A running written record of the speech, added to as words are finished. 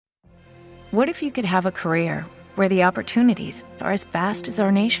What if you could have a career where the opportunities are as vast as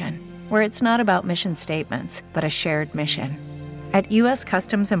our nation, where it's not about mission statements, but a shared mission? At U.S.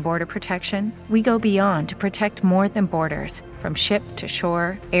 Customs and Border Protection, we go beyond to protect more than borders. From ship to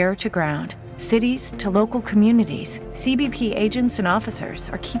shore, air to ground, cities to local communities, CBP agents and officers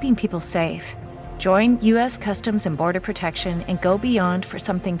are keeping people safe. Join U.S. Customs and Border Protection and go beyond for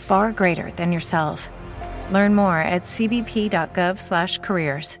something far greater than yourself. Learn more at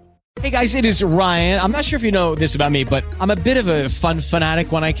cbp.gov/careers. Hey guys, it is Ryan. I'm not sure if you know this about me, but I'm a bit of a fun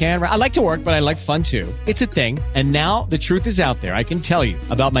fanatic when I can. I like to work, but I like fun too. It's a thing. And now the truth is out there. I can tell you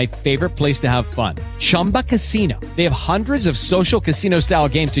about my favorite place to have fun. Chumba Casino. They have hundreds of social casino style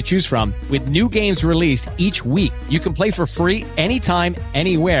games to choose from with new games released each week. You can play for free anytime,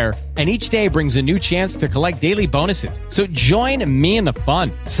 anywhere. And each day brings a new chance to collect daily bonuses. So join me in the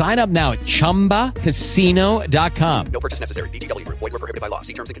fun. Sign up now at ChumbaCasino.com. No purchase necessary. VGW. Void where prohibited by law.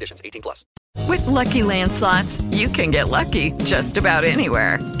 See terms and conditions. 18+. With Lucky Land Slots, you can get lucky just about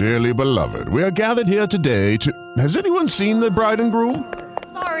anywhere. Dearly beloved, we are gathered here today to... Has anyone seen the bride and groom?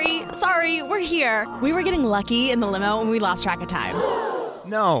 Sorry, we're here. We were getting lucky in the limo and we lost track of time.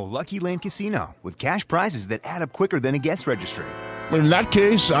 No, Lucky Land Casino, with cash prizes that add up quicker than a guest registry. In that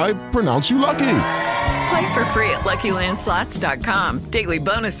case, I pronounce you lucky. Play for free at LuckyLandSlots.com. Daily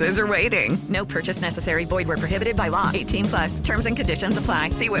bonuses are waiting. No purchase necessary. Void where prohibited by law. 18+. Terms and conditions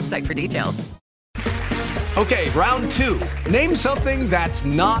apply. See website for details. Okay, round two. Name something that's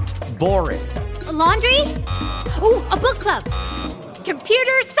not boring. A laundry? Ooh, a book club.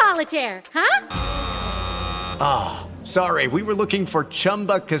 Computer solitaire, huh? Ah, sorry. We were looking for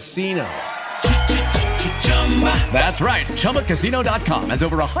Chumba Casino. That's right. ChumbaCasino.com has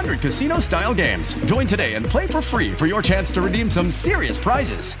over 100 casino-style games. Join today and play for free for your chance to redeem some serious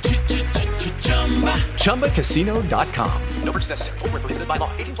prizes. ChumbaCasino.com. No purchase necessary. Void where prohibited by law.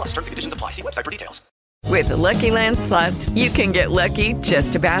 18+. Terms and conditions apply. See website for details. With the Lucky Land Slots, you can get lucky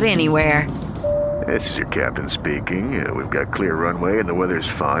just about anywhere. This is your captain speaking. We've got clear runway and the weather's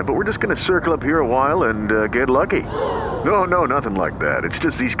fine, but we're just going to circle up here a while and get lucky. No, nothing like that. It's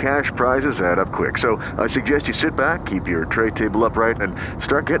just these cash prizes add up quick. So I suggest you sit back, keep your tray table upright, and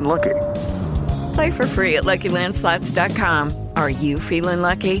start getting lucky. Play for free at LuckyLandSlots.com. Are you feeling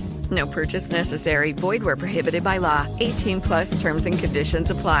lucky? No purchase necessary. Void where prohibited by law. 18+ terms and conditions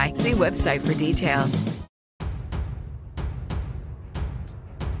apply. See website for details.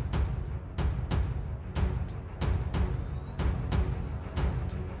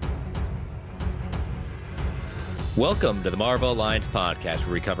 Welcome to the Marvel Alliance podcast,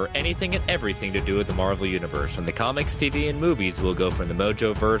 where we cover anything and everything to do with the Marvel Universe. From the comics, TV, and movies, we'll go from the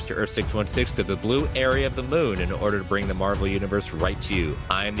Mojo-verse to Earth-616 to the blue area of the moon in order to bring the Marvel Universe right to you.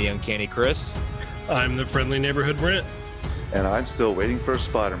 I'm the Uncanny Chris. I'm the Friendly Neighborhood Brent. And I'm still waiting for a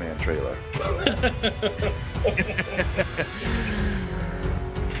Spider-Man trailer.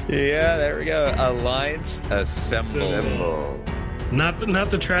 Yeah, there we go. Alliance Assemble. Not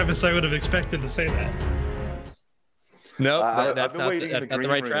the Travis I would have expected to say that. No, that's not the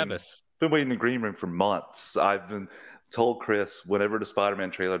right Travis. Been waiting in the green room for months. I've been told Chris, whenever the Spider-Man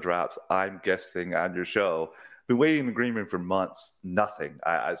trailer drops, I'm guesting on your show. Been waiting in the green room for months. Nothing.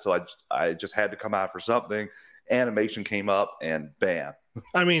 So I just had to come out for something. Animation came up, and bam.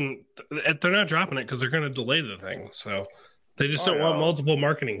 I mean, they're not dropping it because they're going to delay the thing. So they just don't want multiple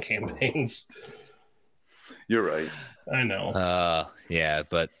marketing campaigns. You're right. I know. Yeah,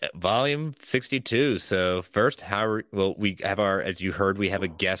 but volume 62. So first, we have as you heard, we have a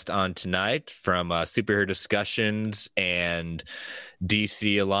guest on tonight from Superhero Discussions and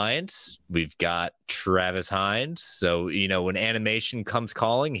DC Alliance. We've got Travis Hines. So, when animation comes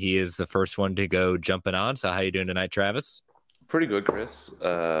calling, he is the first one to go jumping on. So how you doing tonight, Travis? Pretty good, Chris.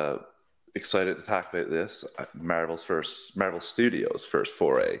 Excited to talk about this. Marvel Studios' first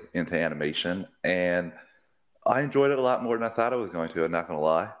foray into animation, and I enjoyed it a lot more than I thought I was going to. I'm not going to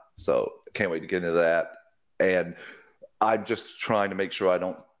lie. So I can't wait to get into that. And I'm just trying to make sure I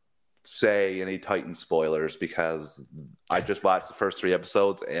don't say any Titan spoilers because I just watched the first 3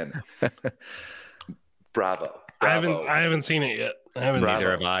 episodes and bravo. I haven't seen it yet. Neither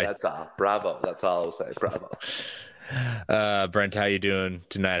have I. That's all. Bravo. That's all I'll say. Bravo. Brent, how you doing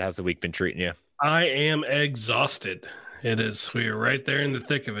tonight? How's the week been treating you? I am exhausted. It is. We are right there in the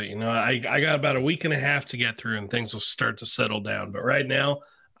thick of it. I got about a week and a half to get through and things will start to settle down. But right now,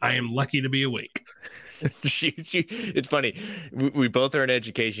 I am lucky to be awake. It's funny. We both are in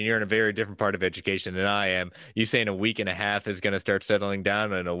education. You're in a very different part of education than I am. You saying a week and a half is going to start settling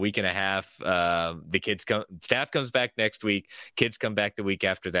down, and a week and a half, staff comes back next week. Kids come back the week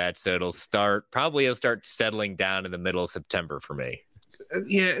after that. So it'll start settling down in the middle of September for me.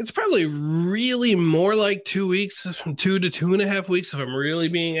 Yeah, it's probably really more like 2 weeks, 2 to 2.5 weeks if I'm really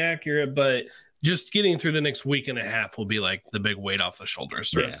being accurate, but just getting through the next week and a half will be like the big weight off the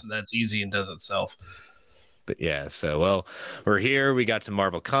shoulders. So that's easy and does itself. But yeah, so, well, we're here. We got some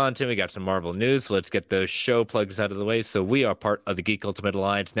Marvel content. We got some Marvel news. So let's get those show plugs out of the way. So we are part of the Geek Ultimate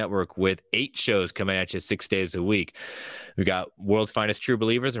Alliance Network with 8 shows coming at you 6 days a week. We got World's Finest True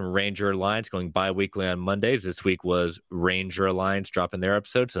Believers and Ranger Alliance going bi-weekly on Mondays. This week was Ranger Alliance dropping their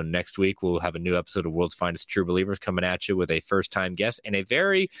episode. So next week we'll have a new episode of World's Finest True Believers coming at you with a first-time guest and a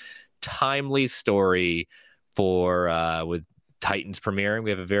very timely story for with Titans premiering.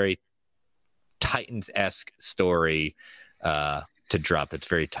 We have a very Titans-esque story to drop that's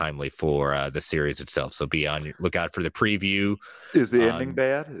very timely for the series itself. So be on look out for the preview. Is the ending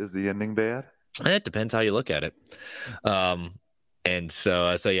bad? Is the ending bad? It depends how you look at it. And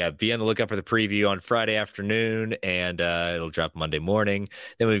so yeah, be on the lookout for the preview on Friday afternoon, and it'll drop Monday morning.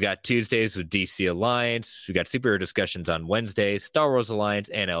 Then we've got Tuesdays with DC Alliance. We've got superhero discussions on Wednesdays, Star Wars Alliance,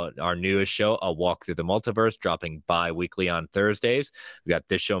 and our newest show, A Walk Through the Multiverse, dropping bi-weekly on Thursdays. We got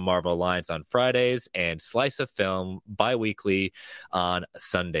this show, Marvel Alliance, on Fridays, and Slice of Film bi-weekly on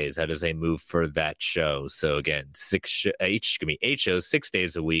Sundays. That is a move for that show. So again, 8 shows, 6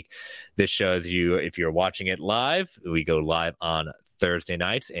 days a week. This shows you, if you're watching it live, we go live on Thursday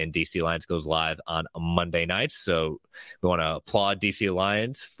nights, and DC Alliance goes live on Monday nights. So we want to applaud DC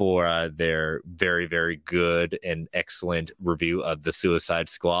Alliance for their very, very good and excellent review of the Suicide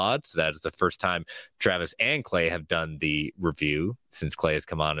Squad. So that is the first time Travis and Clay have done the review since Clay has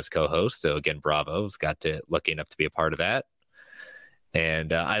come on as co-host. So again, bravo. Lucky enough to be a part of that.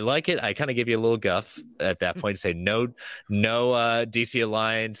 And I like it. I kind of give you a little guff at that point to say no DC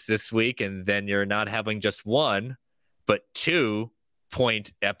Alliance this week, and then you're not having just one, but 2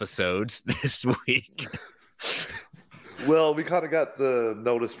 point episodes this week. Well, we kind of got the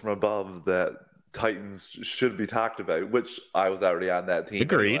notice from above that Titans should be talked about, which I was already on that team.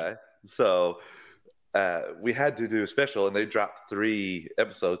 Agreed. Anyway. So we had to do a special, and they dropped 3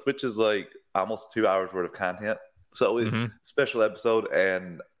 episodes, which is like almost 2 hours worth of content. So special episode,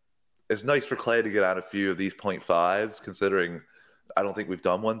 and it's nice for Clay to get on a few of these 0.5s, considering I don't think we've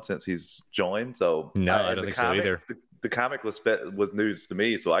done one since he's joined. So no, I don't think so either. The comic was news to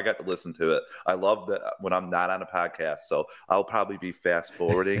me, so I got to listen to it. I love that when I'm not on a podcast, so I'll probably be fast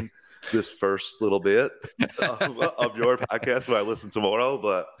forwarding this first little bit of your podcast when I listen tomorrow.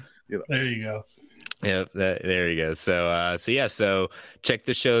 But there you go. Yeah, there you go. So check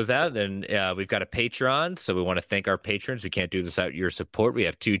the shows out. And we've got a Patreon, so we want to thank our patrons. We can't do this without your support. We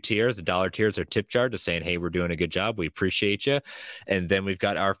have 2 tiers. The $1 tier is our tip jar, just saying, hey, we're doing a good job. We appreciate you. And then we've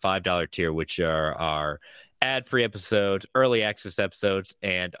got our $5 tier, which are our ad-free episodes, early access episodes,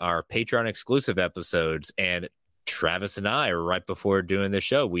 and our Patreon exclusive episodes. And Travis and I, right before doing the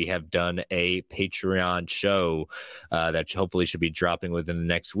show, we have done a Patreon show that hopefully should be dropping within the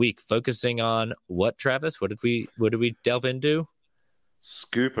next week, focusing on what, Travis? What did we delve into?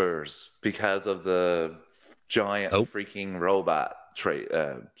 Scoopers, because of the giant freaking robot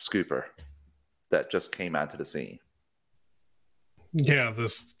scooper that just came onto the scene. Yeah,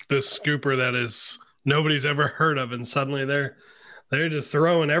 this scooper that is nobody's ever heard of, and suddenly they're just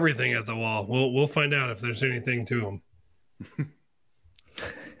throwing everything at the wall. We'll find out if there's anything to them.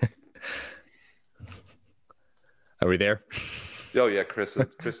 Are we there? Oh yeah, Chris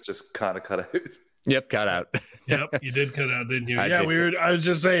just kind of cut out. Yep, cut out. Yep, you did cut out, didn't you? I was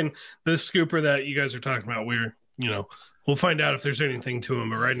just saying this scooper that you guys are talking about. We'll find out if there's anything to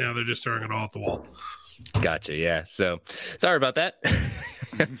them, but right now they're just throwing it all at the wall. Gotcha. Yeah. So sorry about that.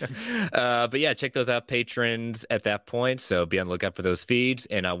 But yeah, check those out, patrons, at that point. So be on the lookout for those feeds.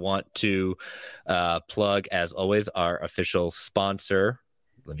 And I want to plug, as always, our official sponsor.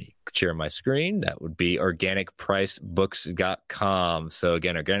 Let me share my screen. That would be organicpricebooks.com. So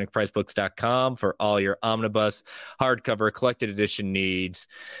again, organicpricebooks.com for all your omnibus, hardcover, collected edition needs.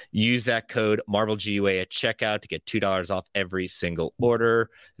 Use that code MarvelGUA at checkout to get $2 off every single order.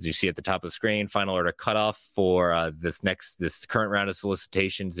 As you see at the top of the screen, final order cutoff for this current round of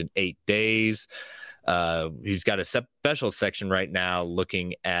solicitations in 8 days. He's got a special section right now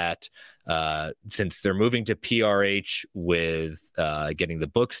looking at since they're moving to PRH with getting the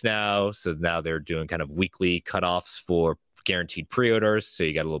books now. So now they're doing kind of weekly cutoffs for guaranteed pre-orders. So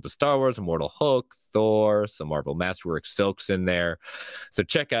you got a little bit of Star Wars, Immortal Hulk, Thor, some Marvel Masterworks Silks in there. So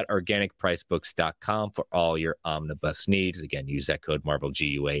check out organicpricebooks.com for all your omnibus needs. Again, use that code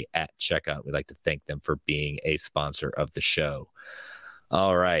MarvelGUA at checkout. We'd like to thank them for being a sponsor of the show.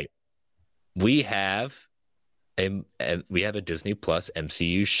 All right. We have a Disney Plus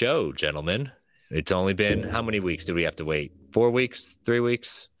MCU show, gentlemen. It's only been, how many weeks did we have to wait? 4 weeks? 3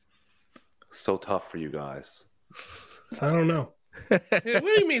 weeks? So tough for you guys. I don't know. What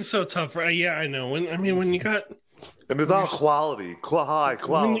do you mean so tough? Yeah, I know. When you got, and it's all high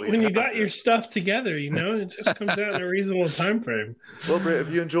quality. When you got your stuff together, it just comes out in a reasonable time frame. Well, Britt,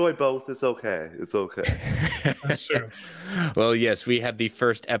 if you enjoy both, it's okay. It's okay. That's true. Well, yes, we have the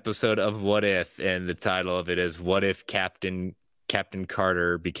first episode of What If, and the title of it is What If Captain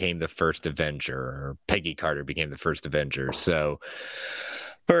Carter became the first Avenger, or Peggy Carter became the first Avenger. So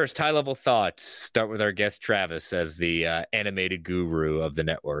first, high-level thoughts. Start with our guest Travis as the animated guru of the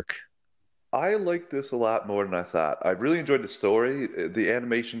network. I liked this a lot more than I thought. I really enjoyed the story. The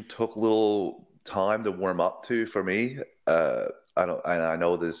animation took a little time to warm up to for me. I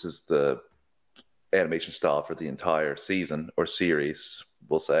know this is the animation style for the entire season or series,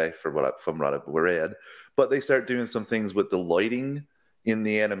 we'll say, from what I've read. But they start doing some things with the lighting in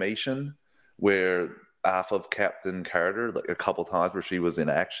the animation, where off of Captain Carter, like a couple times where she was in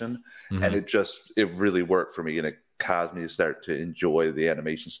action, and it really worked for me, and it caused me to start to enjoy the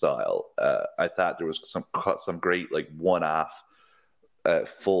animation style. I thought there was some great like one-off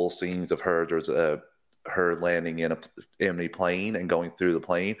full scenes of her. There was her landing in a plane and going through the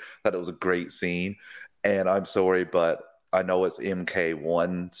plane. I thought it was a great scene. And I'm sorry, but I know it's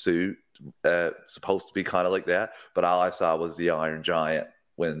MK1 suit, supposed to be kind of like that, but all I saw was the Iron Giant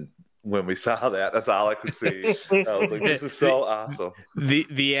when we saw that. That's all I could see. I was like, this is so awesome.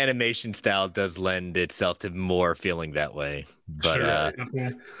 The animation style does lend itself to more feeling that way. But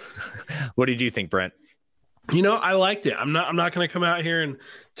Sure. What did you think, Brent? I liked it. I'm not going to come out here and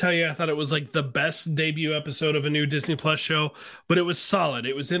tell you I thought it was like the best debut episode of a new Disney Plus show, but it was solid.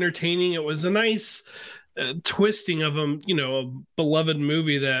 It was entertaining. It was a nice twisting of a beloved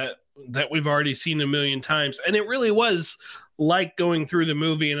movie that we've already seen a million times. And it really was like going through the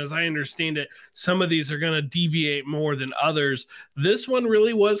movie. And as I understand it, some of these are going to deviate more than others. This one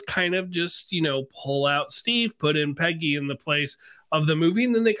really was kind of just, pull out Steve, put in Peggy in the place of the movie.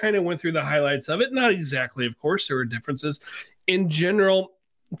 And then they kind of went through the highlights of it. Not exactly, of course, there were differences. In general,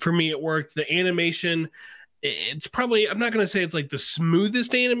 for me, it worked. The animation, it's probably, I'm not going to say it's like the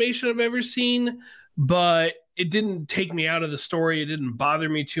smoothest animation I've ever seen, but it didn't take me out of the story. It didn't bother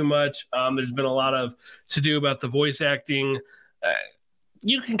me too much. There's been a lot of to do about the voice acting.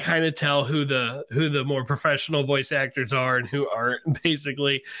 You can kind of tell who the more professional voice actors are and who aren't.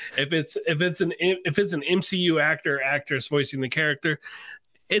 Basically, if it's an MCU actress voicing the character,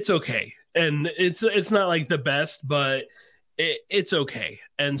 it's okay, and it's not like the best, but it's okay,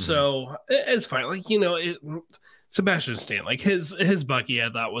 and so it's fine. Like Sebastian Stan, like his Bucky, I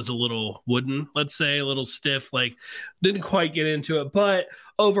thought was a little wooden, let's say, a little stiff, like didn't quite get into it. But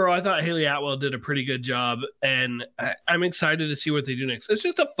overall, I thought Haley Atwell did a pretty good job, and I'm excited to see what they do next. It's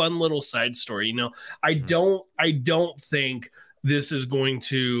just a fun little side story, I don't think this is going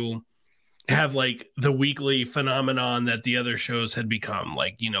to have like the weekly phenomenon that the other shows had become,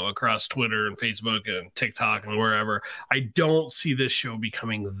 like, across Twitter and Facebook and TikTok and wherever. I don't see this show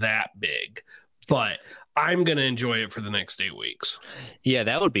becoming that big, but I'm going to enjoy it for the next 8 weeks. Yeah,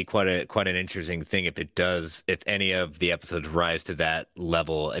 that would be quite an interesting thing if any of the episodes rise to that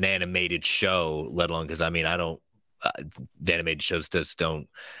level, an animated show, let alone, because the animated shows just don't.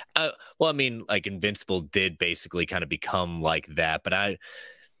 Like Invincible did basically kind of become like that, but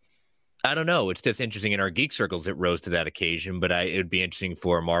I don't know. It's just interesting in our geek circles. It rose to that occasion, but it would be interesting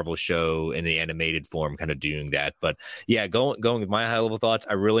for a Marvel show in the animated form, kind of doing that. But yeah, going with my high level thoughts,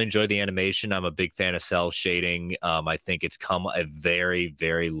 I really enjoyed the animation. I'm a big fan of cell shading. I think it's come a very,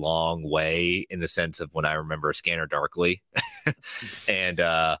 very long way in the sense of when I remember Scanner Darkly, and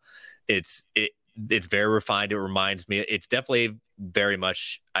it's very refined. It reminds me. It's definitely very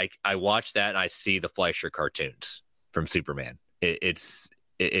much. I watch that and I see the Fleischer cartoons from Superman.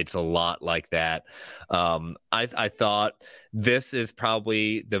 It's a lot like that. I thought this is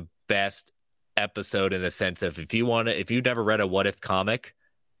probably the best episode in the sense of if you've never read a What If comic,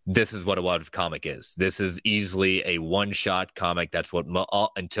 this is what a What If comic is. This is easily a one-shot comic. That's what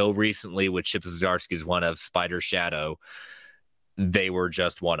until recently with Chip Zdarsky's one of Spider Shadow, they were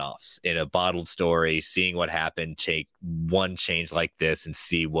just one-offs in a bottled story, seeing what happened, take one change like this and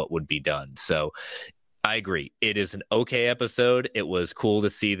see what would be done. So I agree. It is an okay episode. It was cool to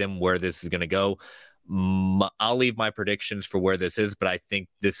see them where this is going to go. I'll leave my predictions for where this is, but I think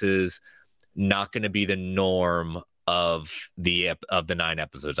this is not going to be the norm of the 9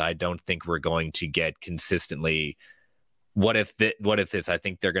 episodes. I don't think we're going to get consistently. What if this? I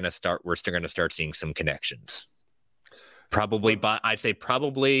think we're still going to start seeing some connections. Probably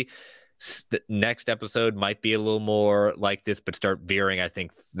The next episode might be a little more like this, but start veering. I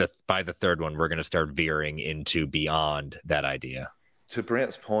think by the third one, we're going to start veering into beyond that idea. To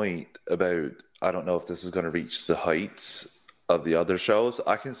Brent's point about, I don't know if this is going to reach the heights of the other shows.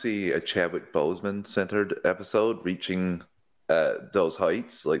 I can see a Chadwick Boseman centered episode reaching those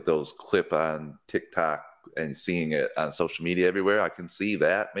heights, like those clip on TikTok and seeing it on social media everywhere. I can see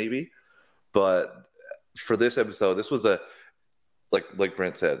that maybe. But for this episode, this was like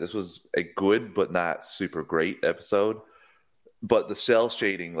Brent said, this was a good but not super great episode. But the cell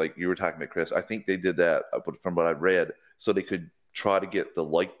shading, like you were talking about, Chris, I think they did that from what I've read, so they could try to get the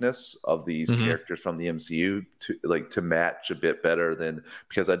likeness of these characters from the MCU to match a bit better than,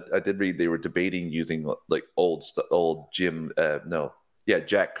 because I did read they were debating using like old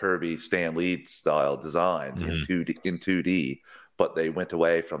Jack Kirby, Stan Lee style designs in 2D, but they went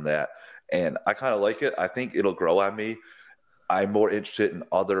away from that. And I kind of like it. I think it'll grow on me. I'm more interested in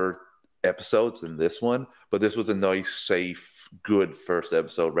other episodes than this one, but this was a nice, safe, good first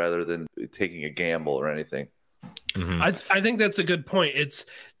episode rather than taking a gamble or anything. I think that's a good point.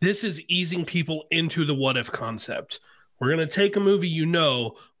 This is easing people into the what if concept. We're going to take a movie,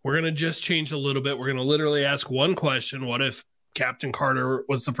 we're going to just change a little bit. We're going to literally ask one question: what if Captain Carter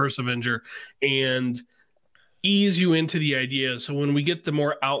was the first Avenger? And ease you into the idea, so when we get the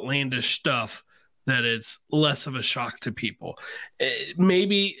more outlandish stuff, that it's less of a shock to people.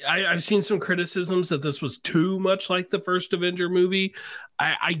 Maybe I've seen some criticisms that this was too much like the first Avenger movie.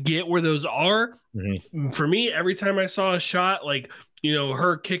 I get where those are. For me, every time I saw a shot, like,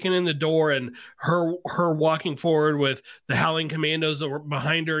 her kicking in the door and her walking forward with the Howling Commandos that were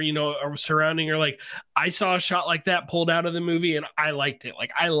behind her, surrounding her, like, I saw a shot like that pulled out of the movie and I liked it.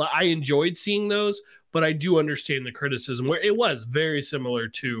 Like, I enjoyed seeing those, but I do understand the criticism where it was very similar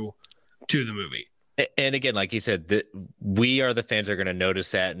to the movie. And again, like you said, we are the fans that are going to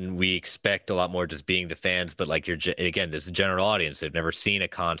notice that, and we expect a lot more just being the fans. But like again, this is a general audience. They've never seen a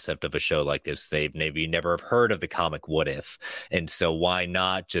concept of a show like this. They've maybe never have heard of the comic What If, and so why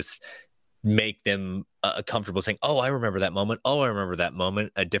not just make them comfortable saying, "Oh, I remember that moment. Oh, I remember that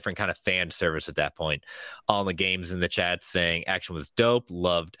moment." A different kind of fan service at that point. All the games in the chat saying action was dope.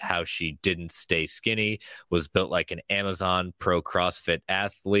 Loved how she didn't stay skinny. Was built like an Amazon pro CrossFit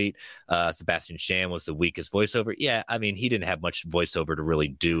athlete. Sebastian Shan was the weakest voiceover. Yeah, I mean, he didn't have much voiceover to really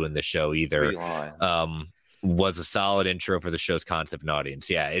do in the show either. Was a solid intro for the show's concept and audience.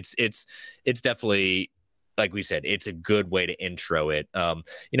 Yeah, it's definitely, like we said, it's a good way to intro it.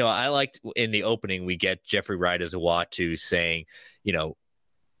 I liked in the opening, we get Jeffrey Wright as Uatu saying,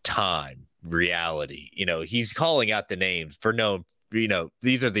 time, reality. He's calling out the names for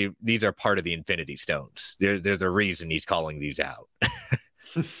these are part of the Infinity Stones. There's a reason he's calling these out.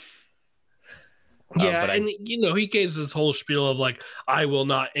 Yeah, he gave this whole spiel of like, I will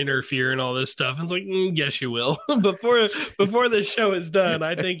not interfere and all this stuff. And it's like, yes, you will. before the show is done,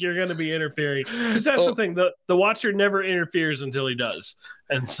 I think you're going to be interfering. Because that's the thing. The Watcher never interferes until he does.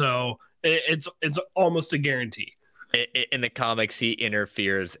 And so it's almost a guarantee. In the comics, he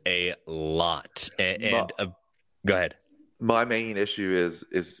interferes a lot. Go ahead. My main issue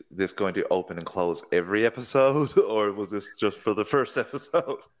is this going to open and close every episode, or was this just for the first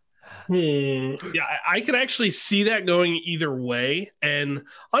episode? Yeah, I could actually see that going either way, and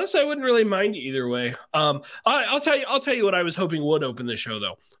honestly, I wouldn't really mind either way. I'll tell you what I was hoping would open the show,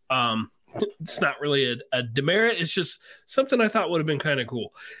 though. It's not really a demerit; it's just something I thought would have been kind of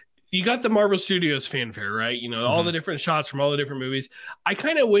cool. You got the Marvel Studios fanfare, right? All the different shots from all the different movies. I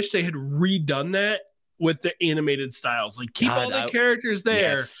kind of wish they had redone that with the animated styles. Like, keep all the characters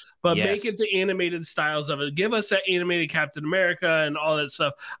there, but make it the animated styles of it. Give us that animated Captain America and all that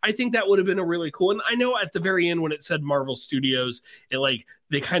stuff. I think that would have been a really cool. And I know at the very end when it said Marvel Studios,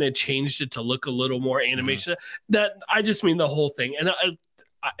 they kind of changed it to look a little more animation. That I just mean the whole thing. And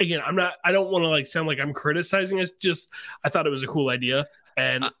again, I don't want to sound like I'm criticizing it. Just I thought it was a cool idea,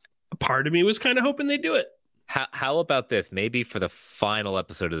 and part of me was kind of hoping they do it. How about this? Maybe for the final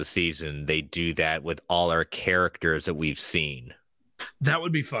episode of the season, they do that with all our characters that we've seen. That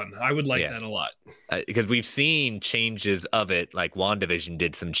would be fun. I would like that a lot. Because we've seen changes of it. Like WandaVision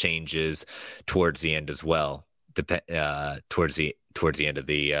did some changes towards the end as well. Towards the end of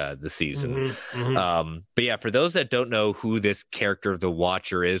the season. But yeah, for those that don't know who this character of the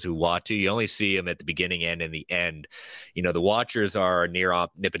Watcher is, Uatu, you only see him at the beginning and in the end. The Watchers are a near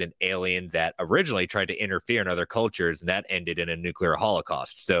omnipotent alien that originally tried to interfere in other cultures, and that ended in a nuclear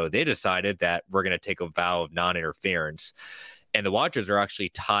holocaust. So they decided that we're going to take a vow of non-interference, and the Watchers are actually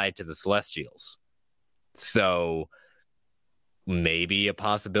tied to the Celestials. So maybe a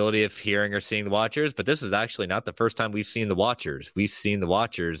possibility of hearing or seeing the Watchers, but this is actually not the first time we've seen the Watchers. We've seen the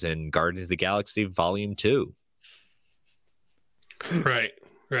Watchers in Guardians of the Galaxy Volume 2. Right.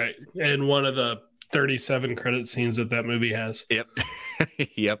 And one of the 37 credit scenes that movie has. Yep.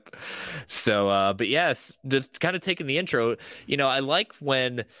 Yep. So, but yes, just kind of taking the intro, I like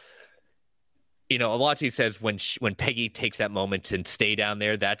when, Alachi says when Peggy takes that moment to stay down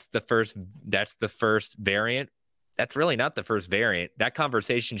there, that's the first variant. That's really not the first variant. That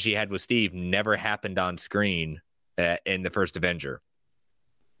conversation she had with Steve never happened on screen in the first Avenger.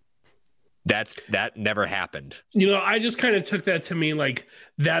 That never happened. I just kind of took that to mean like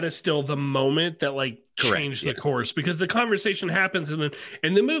that is still the moment that like changed the course, because the conversation happens and then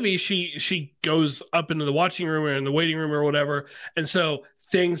in the movie she goes up into the watching room or in the waiting room or whatever, and so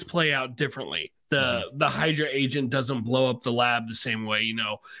things play out differently. The Hydra agent doesn't blow up the lab the same way,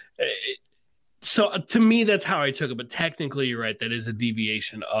 So to me, that's how I took it. But technically, you're right. That is a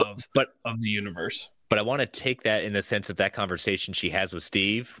deviation of the universe. But I want to take that in the sense of that conversation she has with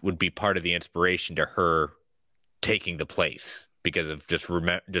Steve would be part of the inspiration to her taking the place, because of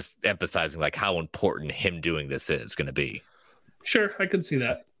just emphasizing like how important him doing this is going to be. Sure, I could see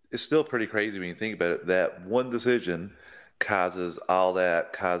that. It's still pretty crazy when you think about it. That one decision causes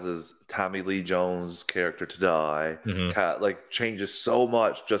Tommy Lee Jones' character to die, changes so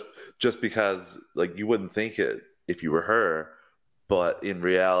much just because like you wouldn't think it if you were her, but in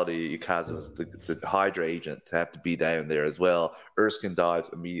reality it causes the Hydra agent to have to be down there as well. Erskine dies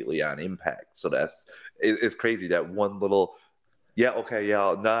immediately on impact, so it's crazy that one little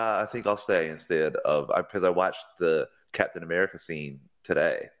I think I'll stay instead of, because I watched the Captain America scene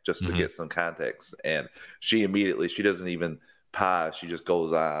today just to get some context, and she doesn't even pause, she just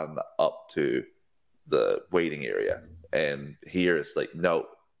goes on up to the waiting area, and here it's like no,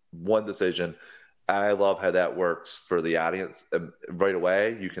 one decision. I love how that works for the audience. Right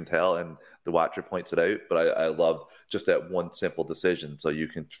away you can tell, and the Watcher points it out, but I love just that one simple decision so you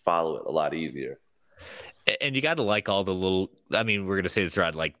can follow it a lot easier. And you got to like all the little, we're going to say this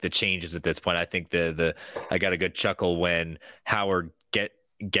right, like the changes at this point. I think I got a good chuckle when Howard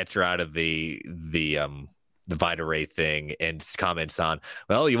gets her out of the Vita Ray thing and comments on,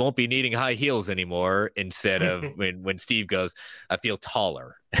 well, you won't be needing high heels anymore, instead of when Steve goes, I feel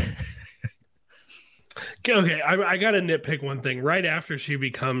taller. Okay, I got to nitpick one thing. Right after she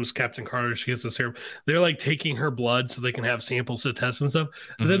becomes Captain Carter, she gets the serum. They're like taking her blood so they can have samples to test and stuff.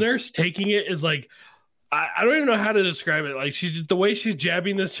 The nurse taking it is like, I don't even know how to describe it. Like the way she's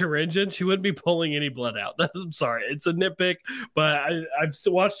jabbing this syringe in, she wouldn't be pulling any blood out. I'm sorry, it's a nitpick, but I've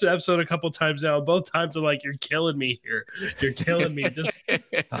watched the episode a couple times now. Both times I'm like, you're killing me here. You're killing me. Just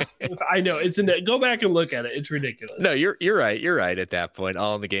I know it's go back and look at it. It's ridiculous. No, you're right. You're right. At that point,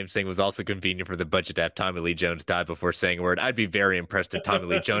 All in the Game thing was also convenient for the budget to have Tommy Lee Jones die before saying a word. I'd be very impressed if Tommy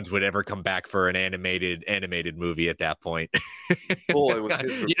Lee Jones would ever come back for an animated movie at that point. Oh, it was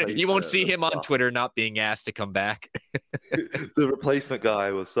his you won't see him on Twitter not being asked to come back. The replacement guy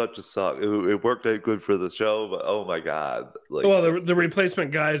was such a suck. It worked out good for the show, but oh my god! The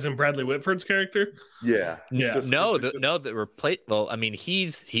replacement guy is in Bradley Whitford's character. Yeah. The replace. Well,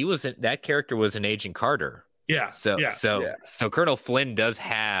 he was in, that character was in Agent Carter. Yeah. So Colonel Flynn does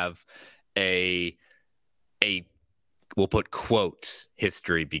have a we'll put quotes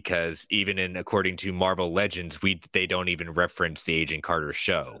history, because even according to Marvel Legends, they don't even reference the Agent Carter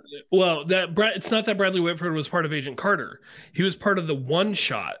show. Well, it's not that Bradley Whitford was part of Agent Carter. He was part of the one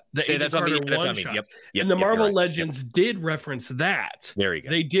shot. Agent Carter one shot. Yep, and the Marvel Legends did reference that. There you go.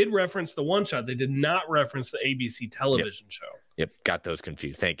 They did reference the one shot. They did not reference the ABC television show. Yep, got those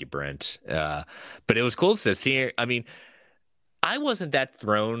confused. Thank you, Brent. But it was cool to see. I wasn't that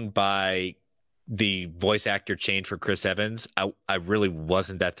thrown by the voice actor change for Chris Evans. I really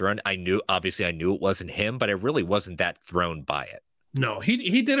wasn't that thrown. I knew it wasn't him, but I really wasn't that thrown by it. No,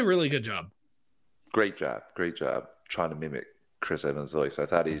 he did a really good job. Great job trying to mimic Chris Evans' voice. I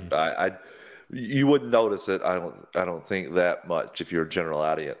thought you wouldn't notice it. I don't think that much if you're a general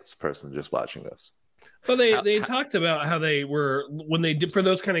audience person just watching this. Well, they talked about how they were, when they did for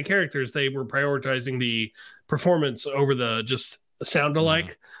those kind of characters, they were prioritizing the performance over the just sound alike.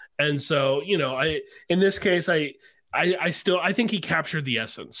 Mm-hmm. And so, in this case, I think he captured the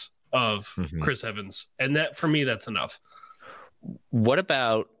essence of Chris Evans, and that for me, that's enough. What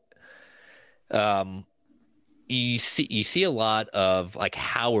about you see a lot of like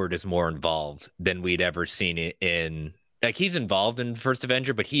Howard is more involved than we'd ever seen it in. Like he's involved in First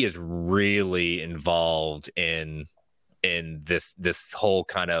Avenger, but he is really involved in this whole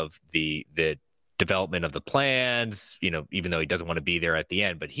kind of the development of the plans, even though he doesn't want to be there at the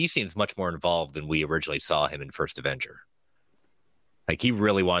end, but he seems much more involved than we originally saw him in First Avenger. Like, he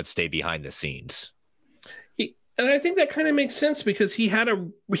really wanted to stay behind the scenes. And I think that kind of makes sense because he had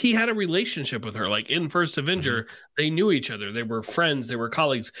a relationship with her. Like in First Avenger, they knew each other. They were friends. They were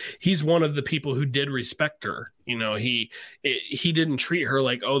colleagues. He's one of the people who did respect her. You know, he didn't treat her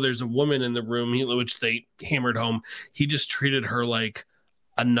like, oh, there's a woman in the room, which they hammered home. He just treated her like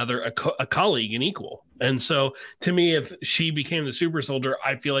a colleague, an equal. And so to me, if she became the super soldier,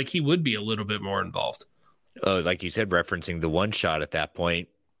 I feel like he would be a little bit more involved. Oh, like you said, referencing the one shot at that point,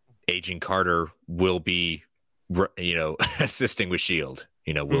 Agent Carter will be, you know, assisting with S.H.I.E.L.D.,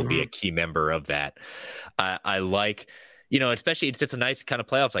 you know, will be a key member of that. I like, you know, especially it's just a nice kind of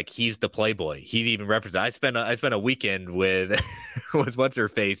playoffs. Like, he's the playboy. He even referenced, I spent a weekend with what's her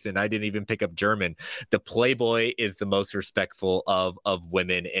face, and I didn't even pick up German. The playboy is the most respectful of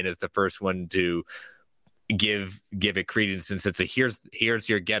women, and is the first one to give it credence, and says, so here's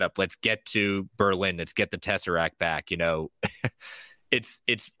your getup. Let's get to Berlin. Let's get the Tesseract back. You know.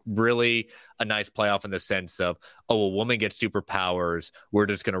 It's really a nice playoff in the sense of, oh, a woman gets superpowers. We're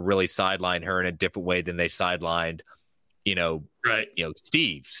just going to really sideline her in a different way than they sidelined, you know, right? You know,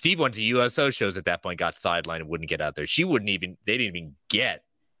 Steve. Steve went to USO shows at that point, got sidelined, and wouldn't get out there. They didn't even get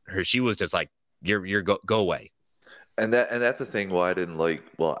her. She was just like, you're go away. And that's the thing why I didn't like.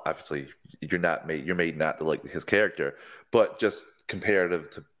 Well, obviously you're made not to like his character, but just comparative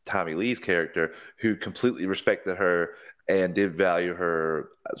to Tommy Lee's character, who completely respected her and did value her.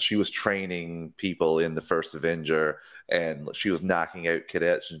 She was training people in the First Avenger, and she was knocking out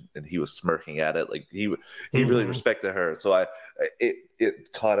cadets, and he was smirking at it. Like he really respected her. So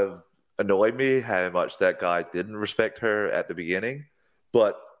it kind of annoyed me how much that guy didn't respect her at the beginning.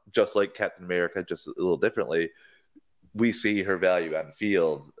 But just like Captain America, just a little differently, we see her value on the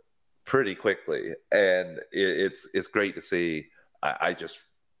field pretty quickly, and it's great to see. I just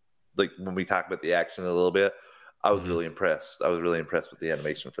like when we talk about the action a little bit. I was really impressed. I was really impressed with the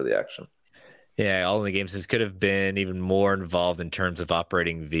animation for the action. Yeah, All in the Game says could have been even more involved in terms of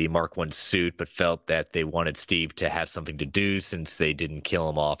operating the Mark I suit, but felt that they wanted Steve to have something to do since they didn't kill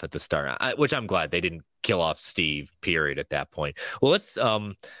him off at the start. Which I'm glad they didn't kill off Steve, period, at that point. Well, let's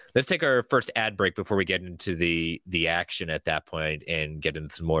take our first ad break before we get into the action at that point and get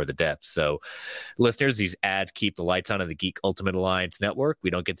into some more of the depth. So, listeners, these ads keep the lights on in the Geek Ultimate Alliance network. We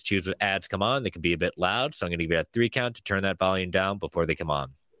don't get to choose what ads come on. They can be a bit loud, so I'm going to give you a 3 count to turn that volume down before they come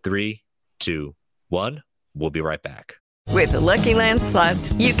on. 3, 2, 1. We'll be right back. With the Lucky Land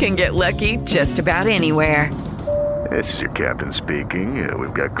Slots, you can get lucky just about anywhere. This is your captain speaking.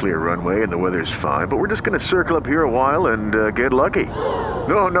 We've got clear runway and the weather's fine, but we're just going to circle up here a while and get lucky.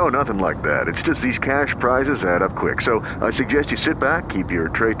 No, nothing like that. It's just these cash prizes add up quick. So I suggest you sit back, keep your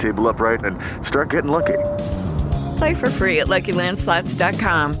tray table upright, and start getting lucky. Play for free at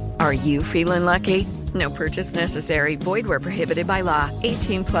LuckyLandSlots.com. Are you feeling lucky? No purchase necessary. Void where prohibited by law.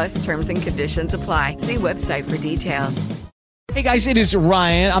 18+ terms and conditions apply. See website for details. Hey guys, it is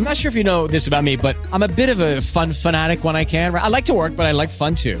Ryan. I'm not sure if you know this about me, but I'm a bit of a fun fanatic when I can. I like to work, but I like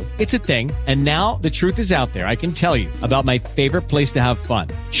fun too. It's a thing. And now the truth is out there. I can tell you about my favorite place to have fun.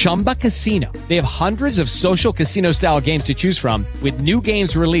 Chumba Casino. They have hundreds of social casino style games to choose from with new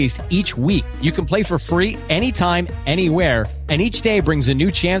games released each week. You can play for free anytime, anywhere. And each day brings a new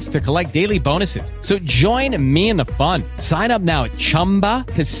chance to collect daily bonuses. So join me in the fun. Sign up now at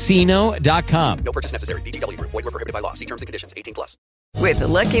ChumbaCasino.com. No purchase necessary. VGW Group. Void where prohibited by law. See terms and conditions. 18+. With the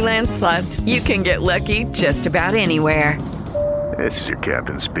Lucky Land Slots, you can get lucky just about anywhere. This is your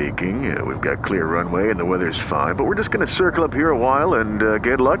captain speaking. We've got clear runway and the weather's fine, but we're just going to circle up here a while and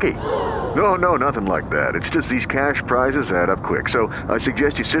get lucky. No, nothing like that. It's just these cash prizes add up quick. So I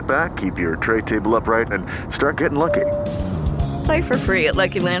suggest you sit back, keep your tray table upright, and start getting lucky. Play for free at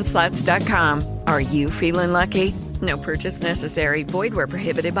LuckyLandSlots.com. Are you feeling lucky? No purchase necessary. Void where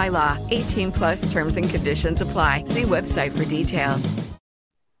prohibited by law. 18+ terms and conditions apply. See website for details.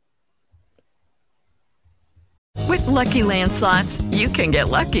 With Lucky Land Slots, you can get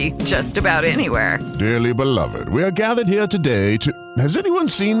lucky just about anywhere. Dearly beloved, we are gathered here today to... Has anyone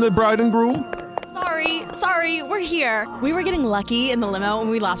seen the bride and groom? Sorry, we're here. We were getting lucky in the limo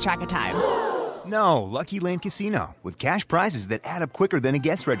and we lost track of time. No, Lucky Land Casino, with cash prizes that add up quicker than a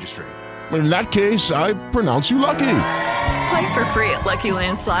guest registry. In that case, I pronounce you lucky. Play for free at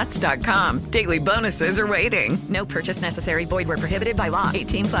LuckyLandSlots.com. Daily bonuses are waiting. No purchase necessary. Void where prohibited by law.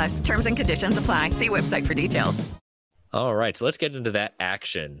 18+. Terms and conditions apply. See website for details. All right, so let's get into that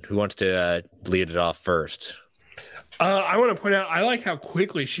action. Who wants to lead it off first? I want to point out, I like how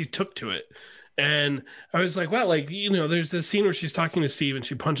quickly she took to it. And I was like, wow, like, there's this scene where she's talking to Steve and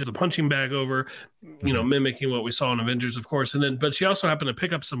she punches a punching bag over, mimicking what we saw in Avengers, of course. But she also happened to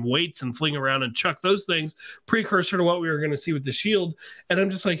pick up some weights and fling around and chuck those things, precursor to what we were going to see with the Shield. And I'm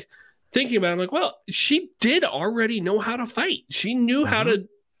just like thinking about it, I'm like, well, she did already know how to fight. She knew how to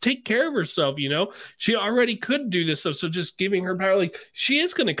take care of herself, she already could do this stuff. So just giving her power, like, she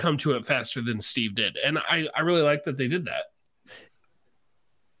is going to come to it faster than Steve did. And I really like that they did that.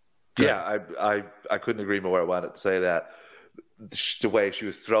 Yeah, I couldn't agree more. I wanted to say that the way she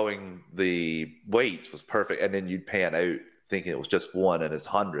was throwing the weights was perfect, and then you'd pan out thinking it was just one and it's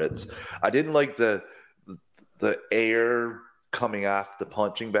hundreds. I didn't like the air coming off the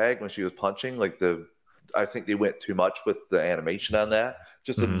punching bag when she was punching. I think they went too much with the animation on that.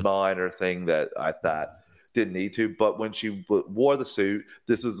 Just a minor thing that I thought didn't need to. But when she wore the suit,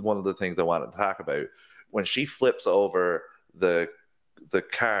 this is one of the things I wanted to talk about. When she flips over the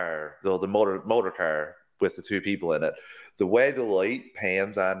car, the motor car with the two people in it, the way the light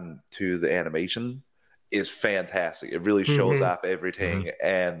pans on to the animation is fantastic. It really shows off everything,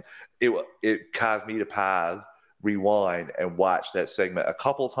 and it caused me to pause, rewind, and watch that segment a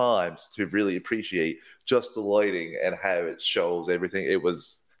couple times to really appreciate just the lighting and how it shows everything. It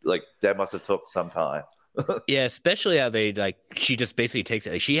was like that must have took some time. Yeah, especially how she just basically takes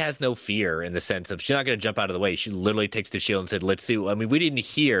it. Like, she has no fear in the sense of she's not going to jump out of the way. She literally takes the shield and said, let's see. I mean, we didn't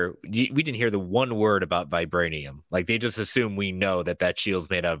hear the one word about vibranium. Like, they just assume we know that shield's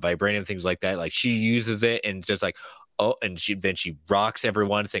made out of vibranium, things like that. Like, she uses it and just like, oh, and she rocks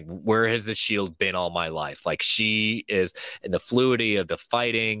everyone, think, where has the shield been all my life? Like, she is in the fluidity of the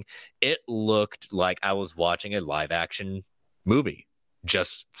fighting. It looked like I was watching a live action movie,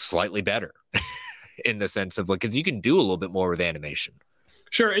 just slightly better. In the sense of, like, because you can do a little bit more with animation.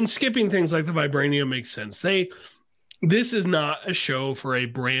 Sure, and skipping things like the vibranium makes sense. This is not a show for a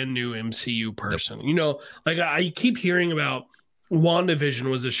brand new MCU person. Like, I keep hearing about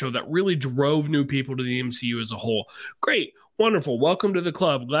WandaVision was a show that really drove new people to the MCU as a whole. Great, wonderful, welcome to the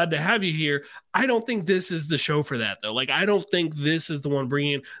club, glad to have you here. I don't think this is the show for that, though. Like, I don't think this is the one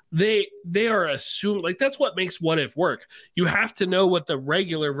bringing in. They are assuming, like, that's what makes What If work. You have to know what the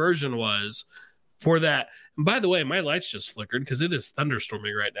regular version was for that. And by the way, my lights just flickered because it is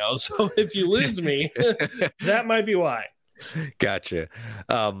thunderstorming right now. So if you lose me, that might be why. Gotcha.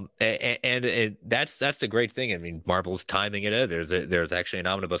 And that's the great thing. I mean, Marvel's timing it. There's actually an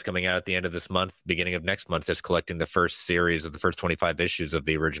omnibus coming out at the end of this month, beginning of next month, that's collecting the first series of the first 25 issues of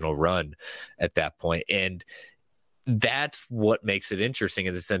the original run at that point. And that's what makes it interesting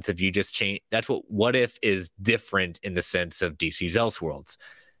in the sense of you just change. That's what If is different in the sense of DC's Elseworlds.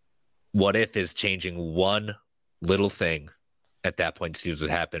 What If is changing one little thing at that point to see what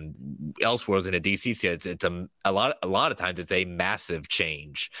happened. Elseworlds in a DC set, it's a lot of times it's a massive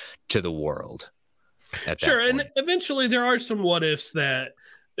change to the world. Sure, and eventually there are some what ifs that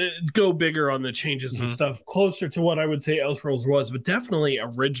go bigger on the changes and stuff, closer to what I would say Elseworlds was, but definitely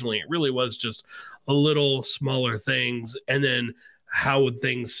originally it really was just a little smaller things, and then how would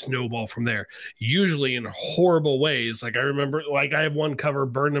things snowball from there? Usually in horrible ways. Like, I remember, like, I have one cover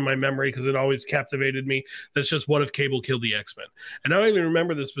burned in my memory because it always captivated me. That's just What If Cable Killed the X-Men. And I don't even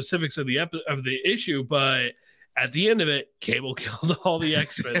remember the specifics of the issue, but at the end of it, Cable killed all the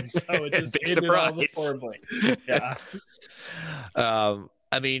X-Men. So it just ended all horribly. Yeah.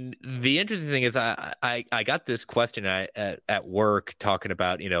 I mean, the interesting thing is I got this question at work talking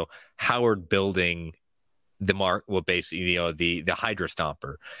about, Howard building basically, the Hydra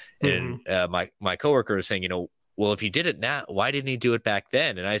Stomper. And my coworker was saying, well, if he did it now, why didn't he do it back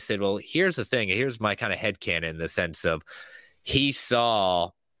then? And I said, well, here's the thing. Here's my kind of headcanon in the sense of he saw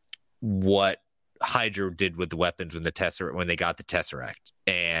what Hydra did with the weapons when they got the Tesseract.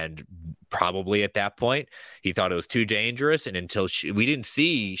 And probably at that point, he thought it was too dangerous. And until we didn't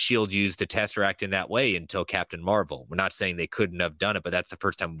see S.H.I.E.L.D. use the Tesseract in that way until Captain Marvel. We're not saying they couldn't have done it, but that's the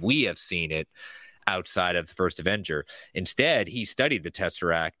first time we have seen it outside of the first Avenger. Instead, he studied the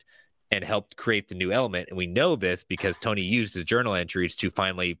Tesseract and helped create the new element. And we know this because Tony used his journal entries to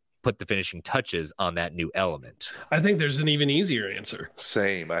finally put the finishing touches on that new element. I think there's an even easier answer.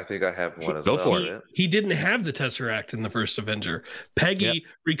 Same. I think I have one as well. Go for it. He didn't have the Tesseract in the first Avenger. Peggy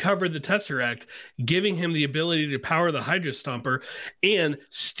recovered the Tesseract, giving him the ability to power the Hydra Stomper, and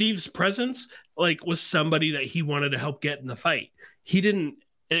Steve's presence was somebody that he wanted to help get in the fight.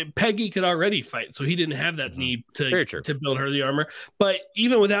 Peggy could already fight, so he didn't have that need to build her the armor. But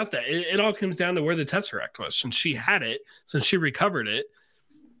even without that, it all comes down to where the Tesseract was. Since she had it, since she recovered it,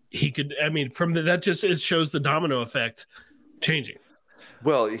 he could. I mean, it shows the domino effect changing.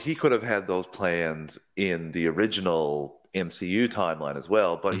 Well, he could have had those plans in the original MCU timeline as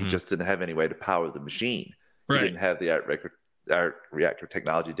well, but he just didn't have any way to power the machine. He didn't have the arc reactor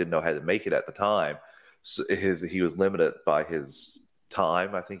technology, didn't know how to make it at the time. So he was limited by his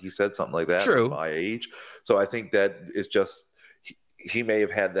time. I think he said something like that. True. My age. So I think that is just, he may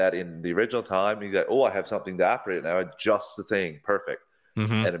have had that in the original time. He's like, oh, I have something to operate now. Adjust the thing. Perfect.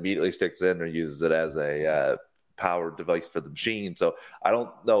 And immediately sticks in or uses it as a power device for the machine. So I don't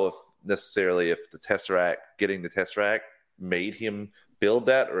know if necessarily if the Tesseract, getting the Tesseract made him build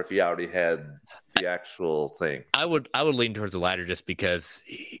that, or if he already had the actual thing. I would lean towards the latter, just because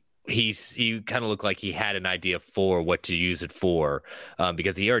he kind of looked like he had an idea for what to use it for,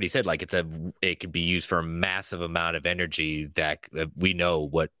 because he already said like it could be used for a massive amount of energy that we know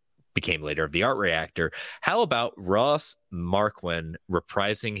what became later of the arc reactor. How about Ross Marquand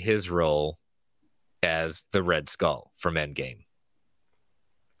reprising his role as the Red Skull from Endgame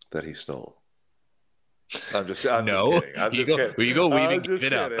that he stole? I'm just kidding. I'm just kidding,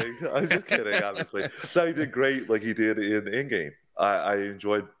 obviously. No, he did great like he did in Endgame. I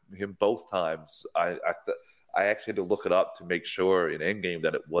enjoyed him both times. I actually had to look it up to make sure in Endgame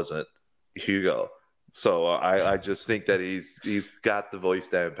that it wasn't Hugo. So I just think that he's got the voice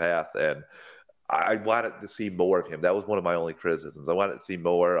down path, and I wanted to see more of him. That was one of my only criticisms. I wanted to see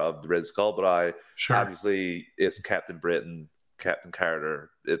more of the Red Skull, but obviously it's Captain Britain, Captain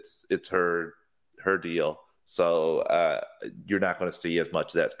Carter. It's her deal. So you're not going to see as much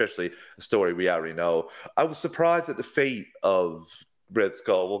of that, especially a story we already know. I was surprised at the fate of Red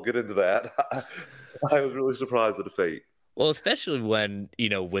Skull. We'll get into that. I was really surprised at the fate. Well, especially when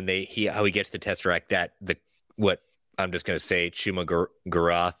how he gets the Tesseract, what I'm just going to say, Shuma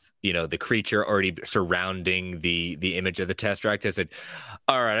Gorath, the creature already surrounding the image of the Tesseract. I said,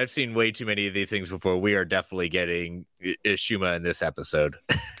 all right, I've seen way too many of these things before. We are definitely getting Shuma in this episode.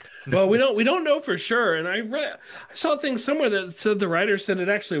 Well, we don't know for sure, and I saw things somewhere that said the writer said it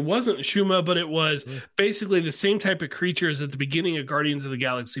actually wasn't Shuma, but it was basically the same type of creature as at the beginning of Guardians of the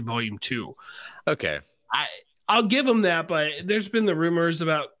Galaxy Volume 2. Okay, I'll give him that, but there's been the rumors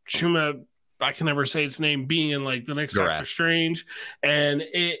about Shuma, I can never say its name, being in like the next Doctor Strange, and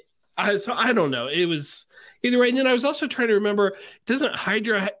so I don't know. It was either way. And then I was also trying to remember, doesn't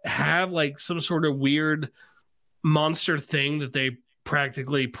Hydra have like some sort of weird monster thing that they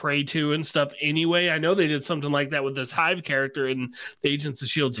practically pray to and stuff anyway? I know they did something like that with this Hive character in the Agents of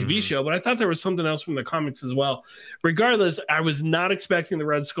S.H.I.E.L.D. TV show, but I thought there was something else from the comics as well. Regardless, I was not expecting the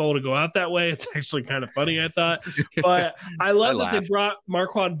Red Skull to go out that way. It's actually kind of funny, I thought. But I love that they brought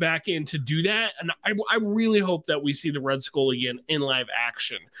Marquand back in to do that, and I really hope that we see the Red Skull again in live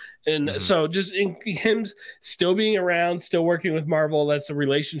action. And so just in him still being around, still working with Marvel, that's a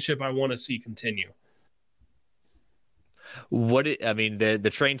relationship I want to see continue. The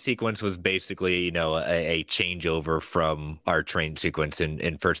train sequence was basically, a changeover from our train sequence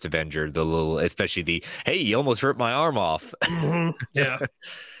in First Avenger, especially hey, you almost ripped my arm off. Yeah.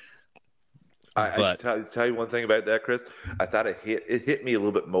 I tell you one thing about that, Chris. I thought it hit me a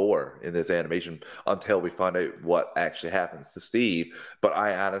little bit more in this animation until we find out what actually happens to Steve. But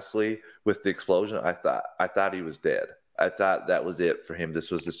I honestly, with the explosion, I thought he was dead. I thought that was it for him.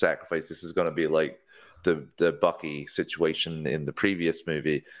 This was the sacrifice. This is going to be like the Bucky situation in the previous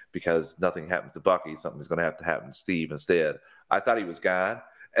movie, because nothing happens to Bucky, something's going to have to happen to Steve instead. I thought he was gone,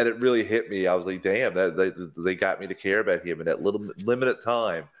 and it really hit me. I was like, damn, they got me to care about him in that little limited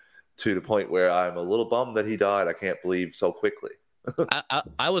time, to the point where I'm a little bummed that he died. I can't believe so quickly.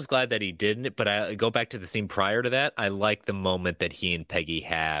 I was glad that he didn't, but I go back to the scene prior to that. I like the moment that he and Peggy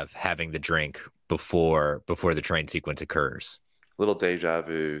having the drink before the train sequence occurs. Little deja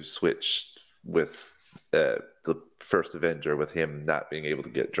vu switch with the first Avenger, with him not being able to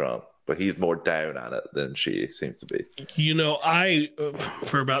get drunk, but he's more down on it than she seems to be. I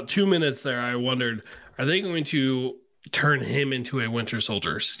for about 2 minutes there, I wondered, are they going to turn him into a Winter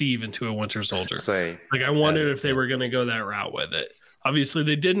Soldier, Steve into a Winter Soldier? Same. Like, I wondered if they were going to go that route with it. Obviously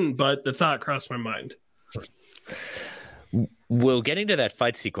they didn't, but the thought crossed my mind. Well, getting to that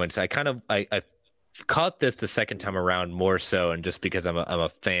fight sequence, I caught this the second time around more so, and just because I'm a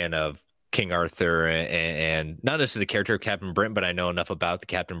fan of King Arthur and not necessarily the character of Captain Britain, but I know enough about the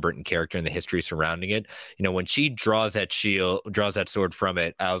Captain Britain character and the history surrounding it. When she draws that sword from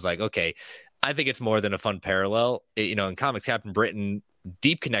it, I was like, okay, I think it's more than a fun parallel. In comics, Captain Britain,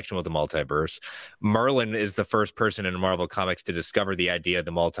 deep connection with the multiverse. Merlin is the first person in Marvel Comics to discover the idea of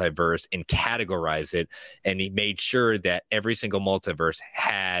the multiverse and categorize it, and he made sure that every single multiverse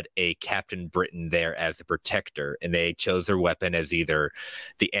had a Captain Britain there as the protector, and they chose their weapon as either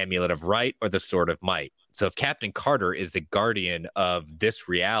the Amulet of Right or the Sword of Might. So if Captain Carter is the guardian of this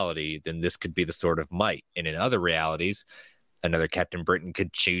reality, then this could be the Sword of Might. And in other realities, another Captain Britain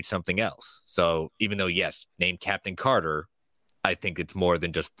could choose something else. So even though, yes, named Captain Carter, I think it's more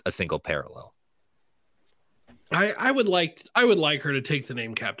than just a single parallel. I would like her to take the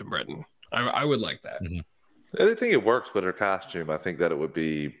name Captain Britain. I would like that. Mm-hmm. I think it works with her costume. I think that it would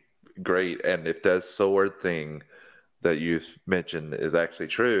be great. And if that sword thing that you mentioned is actually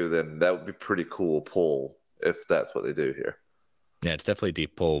true, then that would be pretty cool pull if that's what they do here. Yeah, it's definitely a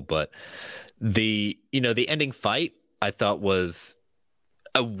deep pull. But the ending fight I thought was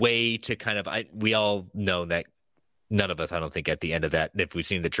a way to kind of, we all know that none of us, I don't think, at the end of that, if we've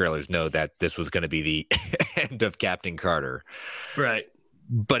seen the trailers, know that this was going to be the end of Captain Carter. Right.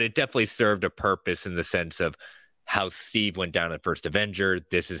 But it definitely served a purpose in the sense of how Steve went down at First Avenger.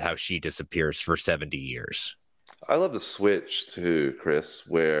 This is how she disappears for 70 years. I love the switch too, Chris,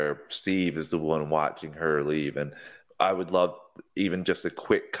 where Steve is the one watching her leave. And I would love even just a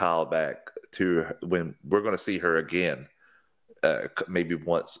quick callback to when we're going to see her again, maybe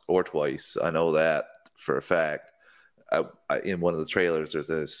once or twice. I know that for a fact. In one of the trailers, there's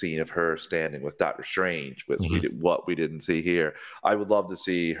a scene of her standing with Doctor Strange, which we didn't see here. I would love to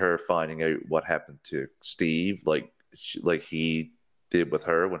see her finding out what happened to Steve, like he did with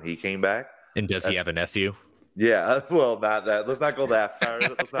her when he came back. And does he have a nephew? Yeah, well, not that. Let's not go that far.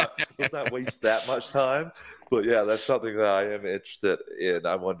 Let's not waste that much time. But yeah, that's something that I am interested in.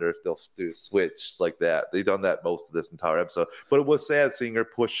 I wonder if they'll do a switch like that. They've done that most of this entire episode. But it was sad seeing her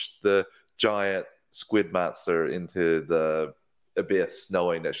push the giant squid monster into the abyss,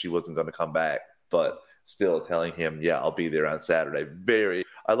 knowing that she wasn't going to come back, but still telling him, "Yeah, I'll be there on Saturday."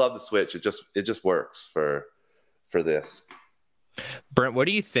 I love the switch. It just works for this. Brent, what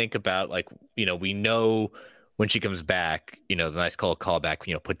do you think about, we know when she comes back, the nice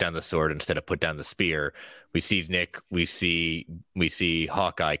callback, put down the sword instead of put down the spear. We see Nick, we see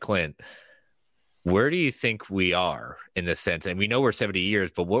Hawkeye, Clint. Where do you think we are in this sense? And we know we're 70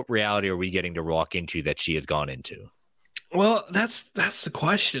 years, but what reality are we getting to walk into that she has gone into? Well, that's the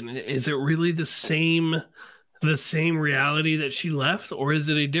question. Is it really the same reality that she left, or is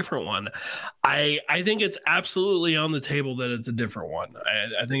it a different one? I think it's absolutely on the table that it's a different one.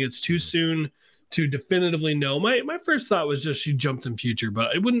 I think it's too soon to definitively know. My first thought was just she jumped in future,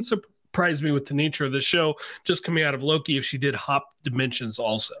 but it wouldn't surprise me with the nature of the show just coming out of Loki if she did hop dimensions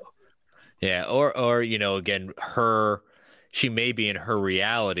also. Yeah, or again, she may be in her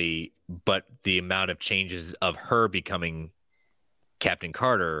reality, but the amount of changes of her becoming Captain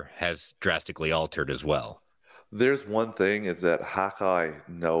Carter has drastically altered as well. There's one thing is that Hawkeye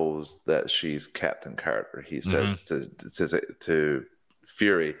knows that she's Captain Carter. He says to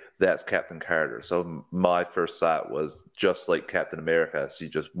Fury, "That's Captain Carter." So my first thought was just like Captain America. She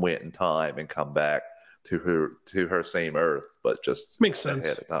just went in time and come back to her same Earth, but just makes sense.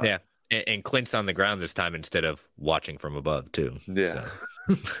 Ahead of time. Yeah. And Clint's on the ground this time instead of watching from above, too. Yeah.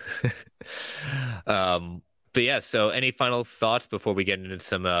 So. But yeah, so any final thoughts before we get into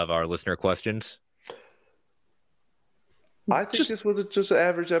some of our listener questions? I think this was just an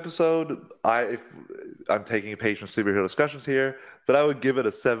average episode. I'm taking patient superhero discussions here, but I would give it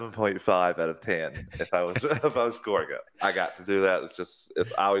a 7.5 out of 10 if I was scoring it. I got to do that.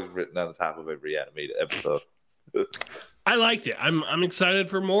 It's always written on the top of every animated episode. I liked it. I'm excited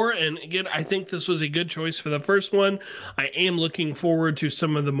for more. And again, I think this was a good choice for the first one. I am looking forward to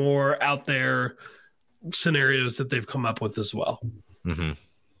some of the more out there scenarios that they've come up with as well.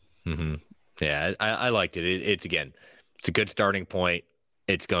 Mm-hmm. Mm-hmm. Yeah, I liked it. It's a good starting point.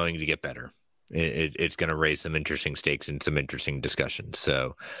 It's going to get better. It's going to raise some interesting stakes and some interesting discussions.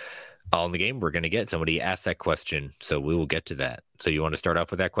 So all in the game, we're going to get. Somebody asked that question, so we will get to that. So you want to start off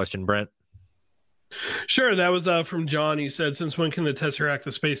with that question, Brent? Sure. That was from John. He said, "Since when can the Tesseract,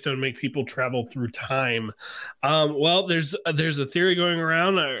 the Space Stone, make people travel through time?" Well, there's a theory going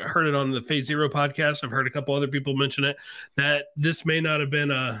around. I heard it on the Phase Zero podcast. I've heard a couple other people mention it, that this may not have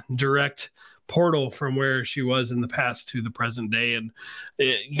been a direct portal from where she was in the past to the present day. And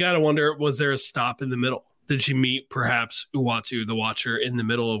you got to wonder, was there a stop in the middle? Did she meet perhaps Uatu, the Watcher, in the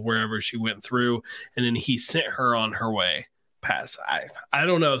middle of wherever she went through, and then he sent her on her way past? I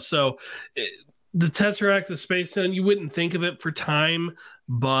don't know. So the Tesseract, the Space Stone, you wouldn't think of it for time,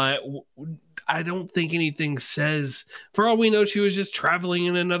 but I don't think anything says. For all we know, she was just traveling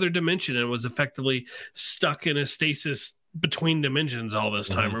in another dimension and was effectively stuck in a stasis between dimensions all this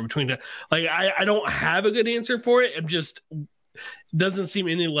time, or between I don't have a good answer for it. It doesn't seem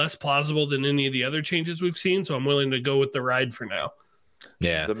any less plausible than any of the other changes we've seen, so I'm willing to go with the ride for now.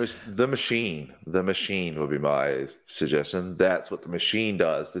 Yeah. The machine would be my suggestion. That's what the machine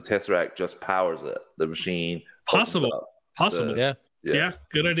does. The Tesseract just powers it. The machine. Possible. Yeah,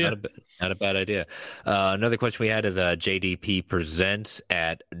 good idea. Not a bad idea. Another question we had is JDP Presents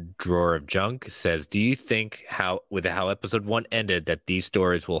at Drawer of Junk says, do you think with how episode 1 ended that these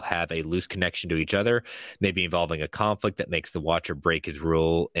stories will have a loose connection to each other, maybe involving a conflict that makes the watcher break his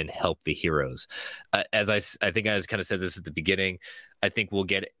rule and help the heroes? As I think I kind of said this at the beginning, I think we'll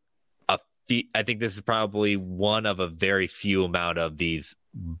get I think this is probably one of a very few amount of these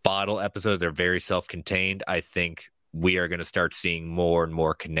bottle episodes. They're very self-contained. I think we are going to start seeing more and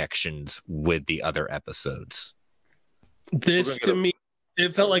more connections with the other episodes. This to me,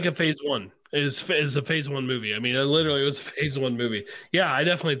 it felt like a phase 1 is a phase 1 movie. I mean, it literally was a phase 1 movie. Yeah, I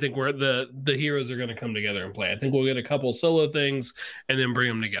definitely think the heroes are going to come together and play. I think we'll get a couple solo things and then bring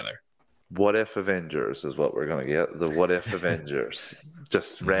them together. What If Avengers is what we're going to get. The What If Avengers.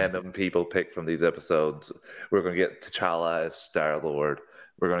 Just random people picked from these episodes. We're going to get T'Challa as Star-Lord.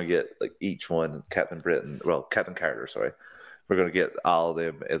 We're going to get like each one, Captain Carter, sorry. We're going to get all of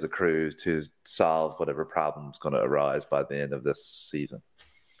them as a crew to solve whatever problem's going to arise by the end of this season.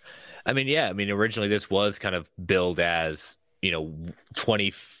 I mean, yeah. I mean, originally this was kind of billed as,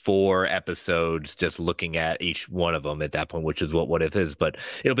 24 episodes just looking at each one of them at that point, which is what If is. But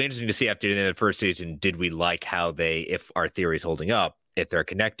it'll be interesting to see after the end of the first season, did we like how if our theory is holding up, if they're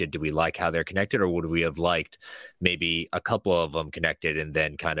connected, do we like how they're connected, or would we have liked maybe a couple of them connected and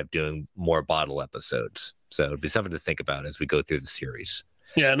then kind of doing more bottle episodes? So it'd be something to think about as we go through the series.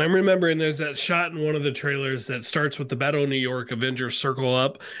 Yeah, and I'm remembering there's that shot in one of the trailers that starts with the Battle of New York, Avengers circle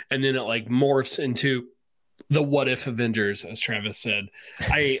up, and then it like morphs into the What If Avengers, as Travis said.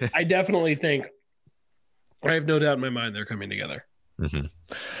 I definitely think, I have no doubt in my mind they're coming together.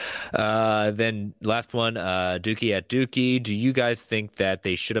 Mm-hmm. Then last one, Dookie at Dookie. Do you guys think that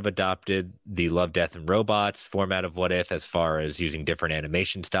they should have adopted the Love, Death, and Robots format of What If as far as using different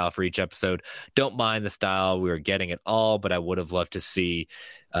animation style for each episode? Don't mind the style. We were getting it all, but I would have loved to see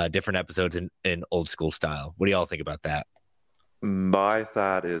different episodes in old school style. What do y'all think about that? My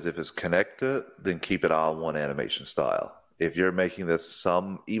thought is if it's connected, then keep it all one animation style. If you're making this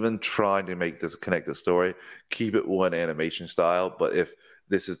even trying to make this a connected story, keep it one animation style. But if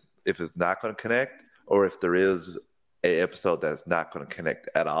it's not going to connect, or if there is an episode that's not going to connect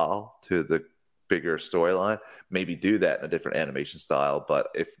at all to the bigger storyline, maybe do that in a different animation style. But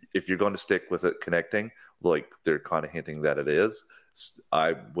if you're going to stick with it connecting, like they're kind of hinting that it is,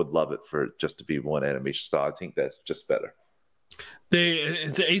 I would love it for just to be one animation style. I think that's just better.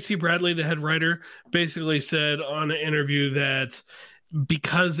 AC Bradley, the head writer, basically said on an interview that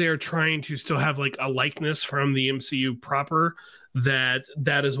because they're trying to still have like a likeness from the MCU proper, that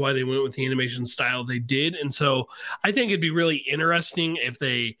is why they went with the animation style they did. And so I think it'd be really interesting if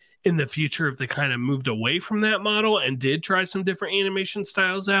they, in the future, if they kind of moved away from that model and did try some different animation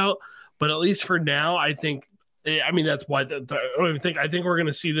styles out. But at least for now, I think, that's why I think we're going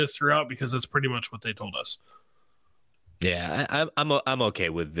to see this throughout, because that's pretty much what they told us. Yeah, I'm okay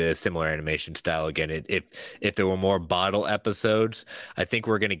with the similar animation style again. If there were more bottle episodes, I think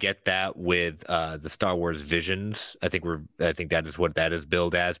we're going to get that with the Star Wars Visions. I think that is what that is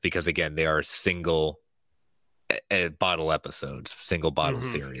billed as, because again, they are single bottle episodes, single bottle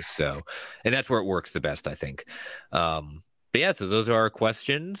series. So, and that's where it works the best, I think. But yeah, so those are our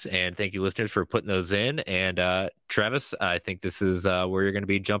questions, and thank you, listeners, for putting those in. And Travis, I think this is where you're going to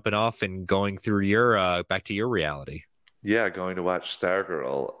be jumping off and going through your back to your reality. Yeah, going to watch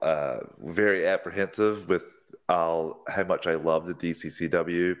Stargirl. Very apprehensive with how much I love the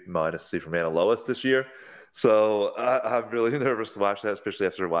DCCW minus Superman and Lois this year. So I'm really nervous to watch that, especially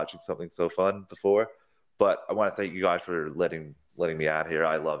after watching something so fun before. But I want to thank you guys for letting me out here.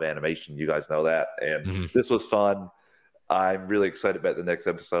 I love animation. You guys know that. And this was fun. I'm really excited about the next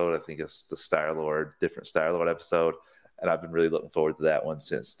episode. I think it's the different Star-Lord episode. And I've been really looking forward to that one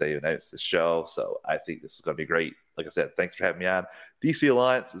since they announced the show. So I think this is going to be great. Like I said, thanks for having me on. DC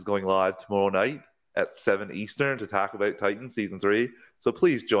Alliance is going live tomorrow night at 7 Eastern to talk about Titan Season 3. So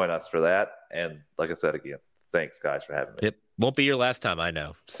please join us for that. And like I said again, thanks, guys, for having me. It won't be your last time, I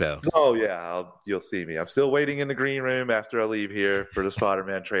know. So. Oh, yeah. You'll see me. I'm still waiting in the green room after I leave here for the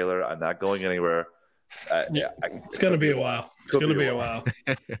Spider-Man trailer. I'm not going anywhere. It's going to be a while. It's going to be a while.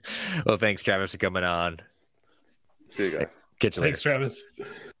 Well, thanks, Travis, for coming on. See you guys. Catch you later. Thanks, Travis.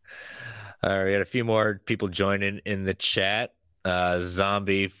 All right, we had a few more people joining in the chat.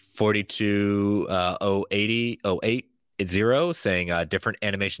 Zombie 4208008 Zero saying different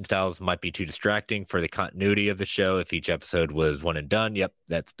animation styles might be too distracting for the continuity of the show if each episode was one and done. Yep,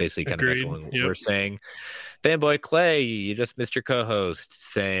 that's basically kind of echoing what we're saying. Fanboy Clay, you just missed your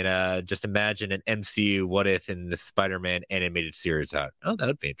co-host saying, just imagine an MCU what if in the Spider-Man animated series out. Oh, that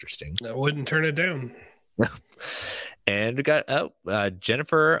would be interesting. I wouldn't turn it down. And we got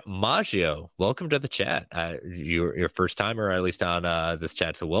Jennifer Maggio. Welcome to the chat. You're your first timer, or at least on this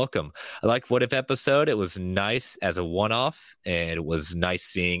chat, so welcome. I like What If episode. It was nice as a one-off, and it was nice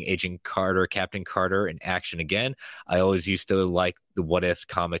seeing Agent Carter, Captain Carter in action again. I always used to like the What If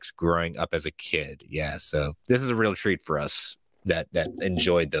comics growing up as a kid. Yeah, so this is a real treat for us that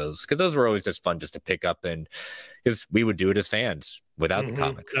enjoyed those, because those were always just fun just to pick up, and because we would do it as fans without the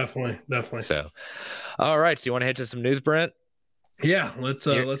comic. Definitely. So, all right. So you want to head to some news, Brent? Yeah, let's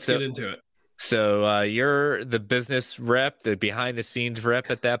get into it. So you're the business rep, the behind the scenes rep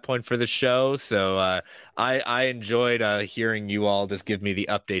at that point for the show. So I enjoyed hearing you all just give me the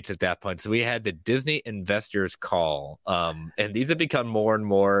updates at that point. So we had the Disney investors call, and these have become more and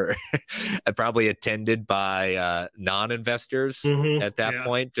more probably attended by non-investors at that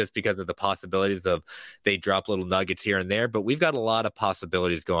point, just because of the possibilities of they drop little nuggets here and there. But we've got a lot of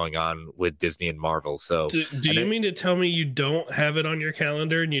possibilities going on with Disney and Marvel. So do you mean to tell me you don't have it on your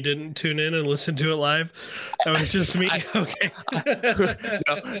calendar and you didn't tune in and listen to it live? That was just me. Okay.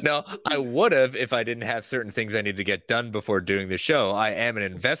 No, I would have if I didn't have certain things I need to get done before doing the show. I am an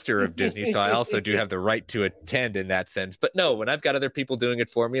investor of Disney, so I also do have the right to attend in that sense. But no, when I've got other people doing it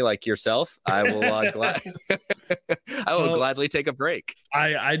for me, like yourself, I will gladly take a break.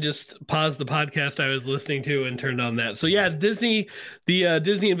 I just paused the podcast I was listening to and turned on that. So yeah, Disney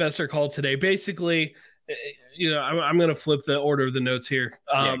investor call today. Basically, I'm going to flip the order of the notes here.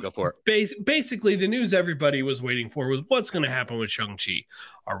 Go for it. Basically, the news everybody was waiting for was what's going to happen with Shang-Chi.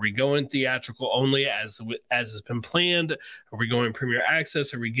 Are we going theatrical only as has been planned? Are we going premiere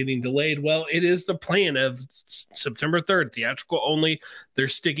access? Are we getting delayed? Well, it is the plan of September 3rd, theatrical only. They're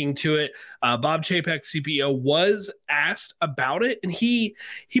sticking to it. Bob Chapek, CPO, was asked about it, and he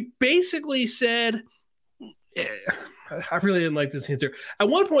basically said, I really didn't like this answer. At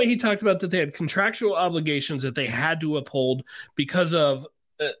one point, he talked about that they had contractual obligations that they had to uphold because of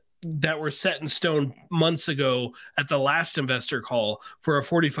that were set in stone months ago at the last investor call for a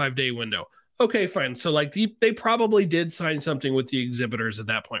 45-day window. Okay, fine. So like they probably did sign something with the exhibitors at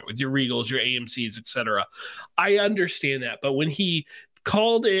that point, with your Regals, your AMCs, etc. I understand that. But when he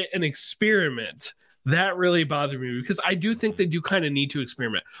called it an experiment, that really bothered me, because I do think they do kind of need to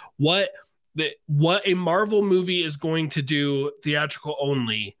experiment. What a Marvel movie is going to do theatrical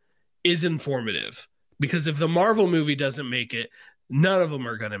only is informative, because if the Marvel movie doesn't make it, none of them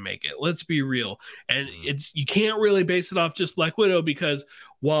are going to make it. Let's be real. And you can't really base it off just Black Widow, because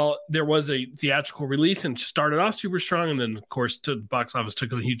while there was a theatrical release and started off super strong, and then of course the box office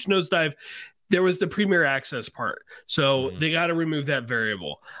took a huge nosedive, there was the premiere access part. So they got to remove that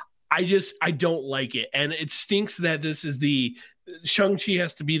variable. I don't like it. And it stinks that this is Shang-Chi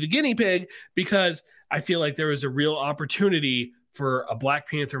has to be the guinea pig, because I feel like there was a real opportunity for a Black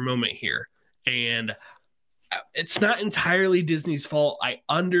Panther moment here. And it's not entirely Disney's fault. I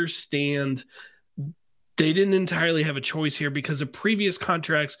understand they didn't entirely have a choice here because of previous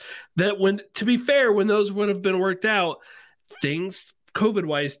contracts that, to be fair, when those would have been worked out, things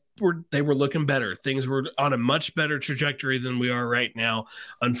COVID-wise they were looking better. Things were on a much better trajectory than we are right now.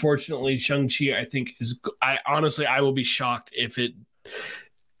 Unfortunately, Shang-Chi, I think I will be shocked if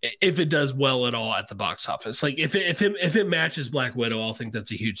it does well at all at the box office. Like if it matches Black Widow, I'll think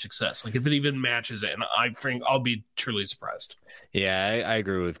that's a huge success. Like if it even matches it, and I'll be truly surprised. Yeah, I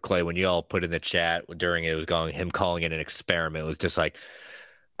agree with Clay. When you all put in the chat during it was him calling it an experiment, it was just like,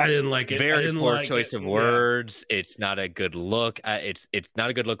 I didn't like it. Very poor choice of words. Yeah. It's not a good look. It's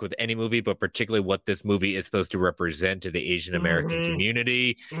not a good look with any movie, but particularly what this movie is supposed to represent to the Asian American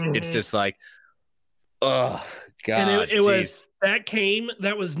community. It's just like, oh God. And it was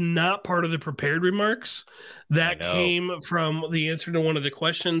that was not part of the prepared remarks. That came from the answer to one of the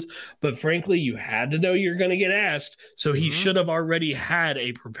questions. But frankly, you had to know you're going to get asked, so he should have already had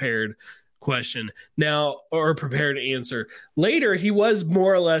a prepared question now, or prepared answer. Later, he was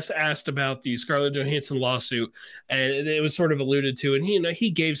more or less asked about the Scarlett Johansson lawsuit, and it was sort of alluded to, and he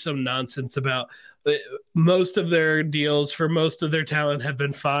gave some nonsense about most of their deals for most of their talent have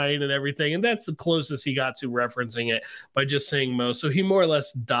been fine and everything, and that's the closest he got to referencing it by just saying most. So he more or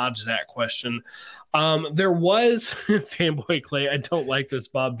less dodged that question. There was Fanboy Clay. I don't like this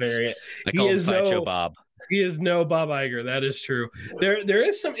Bob variant. I call him Sideshow Bob. He is no Bob Iger. That is true. There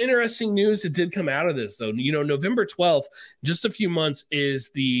is some interesting news that did come out of this, though. You know, November 12th, just a few months,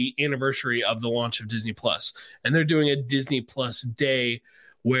 is the anniversary of the launch of Disney Plus, and they're doing a Disney Plus Day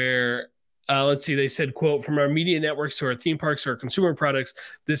where, let's see, they said, quote, "From our media networks to our theme parks to our consumer products,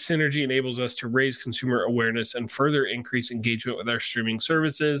 this synergy enables us to raise consumer awareness and further increase engagement with our streaming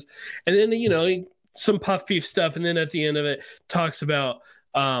services." And then, you know, some puff beef stuff, and then at the end of it talks about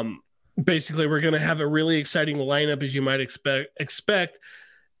basically we're going to have a really exciting lineup, as you might expect.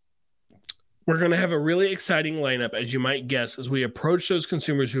 We're going to have a really exciting lineup, as you might guess, as we approach those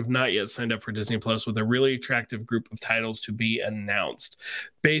consumers who have not yet signed up for Disney Plus with a really attractive group of titles to be announced.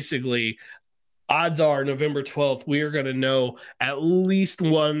 Basically, odds are November 12th, we are going to know at least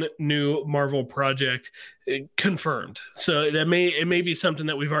one new Marvel project confirmed. So it may be something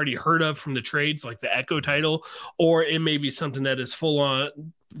that we've already heard of from the trades, like the Echo title, or it may be something that is full on.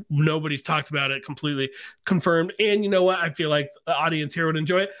 Nobody's talked about it, completely confirmed. And you know what? I feel like the audience here would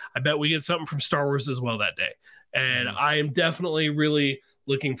enjoy it. I bet we get something from Star Wars as well that day. And I am definitely really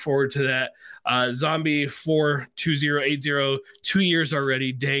looking forward to that. Zombie 42080, 2 years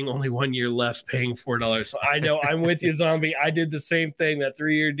already. Dang, only 1 year left paying $4. So I know I'm with you, Zombie. I did the same thing, that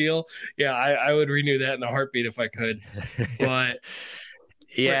 3-year deal. Yeah, I would renew that in a heartbeat if I could. But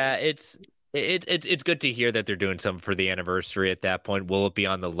yeah, it's good to hear that they're doing something for the anniversary at that point. Will it be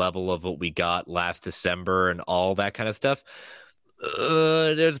on the level of what we got last December and all that kind of stuff?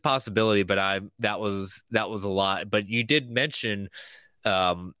 There's a possibility, but that was a lot. But you did mention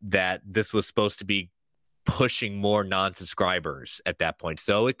that this was supposed to be pushing more non-subscribers at that point.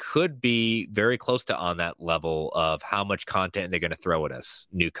 So it could be very close to on that level of how much content they're going to throw at us,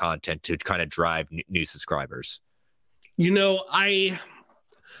 new content to kind of drive new subscribers. You know, I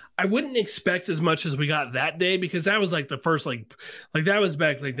wouldn't expect as much as we got that day, because that was like the first, like that was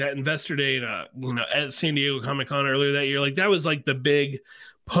back like that investor day, at San Diego Comic-Con earlier that year. Like that was like the big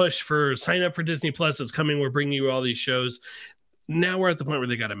push for sign up for Disney Plus. It's coming. We're bringing you all these shows. Now we're at the point where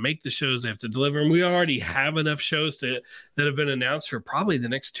they got to make the shows. They have to deliver them. We already have enough shows that have been announced for probably the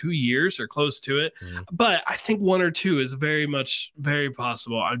next 2 years or close to it. But I think 1 or 2 is very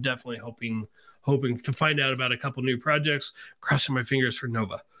possible. I'm definitely hoping to find out about a couple new projects. Crossing my fingers for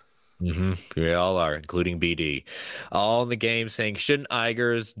Nova. We all are, including BD. All in the game saying, shouldn't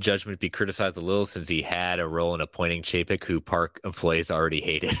Iger's judgment be criticized a little since he had a role in appointing Chapek, who park employees already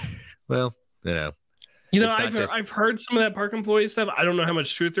hated? Well, I've heard some of that park employee stuff. I don't know how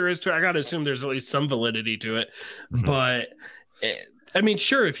much truth there is to it. I got to assume there's at least some validity to it. But I mean,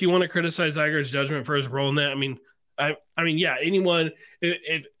 sure, if you want to criticize Iger's judgment for his role in that, I mean, yeah, anyone,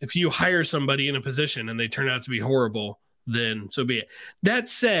 if you hire somebody in a position and they turn out to be horrible, then so be it. That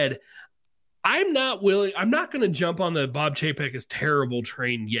said, I'm not going to jump on the Bob Chapek is terrible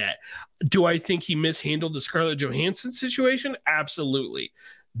train yet. Do I think he mishandled the Scarlett Johansson situation? Absolutely.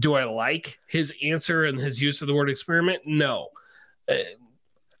 Do I like his answer and his use of the word experiment? No.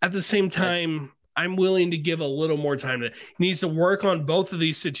 At the same time, I'm willing to give a little more time. He needs to work on both of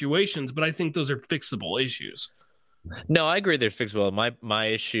these situations, but I think those are fixable issues. No, I agree they're fixable. My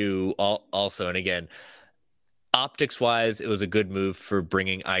issue also, and again, optics-wise, it was a good move for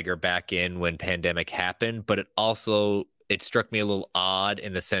bringing Iger back in when pandemic happened, but it struck me a little odd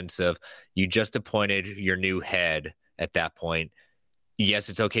in the sense of you just appointed your new head at that point. Yes,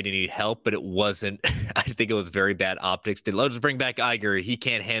 it's okay to need help, but it wasn't. I think it was very bad optics. Let's bring back Iger. He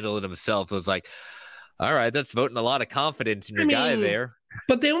can't handle it himself. It was like, all right, that's voting a lot of confidence in your guy there.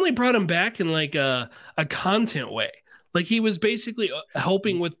 But they only brought him back in like a content way. Like he was basically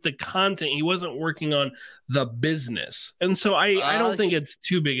helping with the content. He wasn't working on the business. And so I don't think it's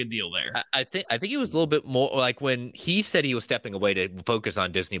too big a deal there. I think he was a little bit more like when he said he was stepping away to focus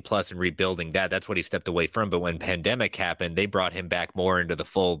on Disney Plus and rebuilding that's what he stepped away from. But when pandemic happened, they brought him back more into the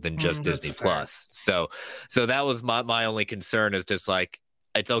fold than just Disney Plus. So that was my only concern, is just like,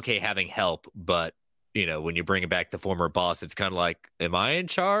 it's okay having help, but when you bring back the former boss, it's kind of like, am I in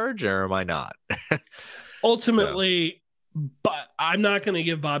charge or am I not? Ultimately, but I'm not going to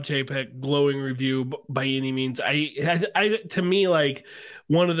give Bob Chapek glowing review by any means. To me, like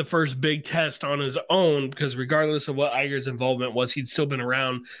one of the first big tests on his own, because regardless of what Iger's involvement was, he'd still been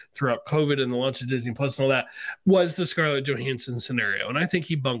around throughout COVID and the launch of Disney Plus and all that, was the Scarlett Johansson scenario. And I think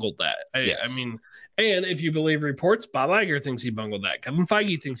he bungled that. I mean, and if you believe reports, Bob Iger thinks he bungled that. Kevin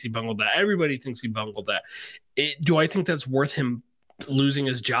Feige thinks he bungled that. Everybody thinks he bungled that. Do I think that's worth him losing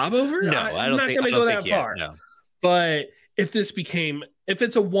his job over? No, I'm not going to go that far. No. But if this became If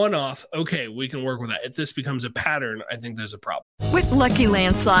it's a one-off, okay, we can work with that. If this becomes a pattern, I think there's a problem. With Lucky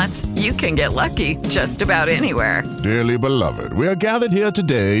Land Slots, you can get lucky just about anywhere. Dearly beloved, we are gathered here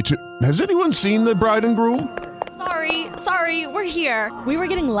today to... Has anyone seen the bride and groom? Sorry, we're here. We were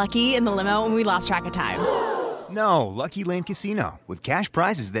getting lucky in the limo and we lost track of time. No, Lucky Land Casino, with cash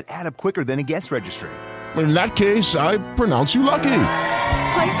prizes that add up quicker than a guest registry. In that case, I pronounce you lucky.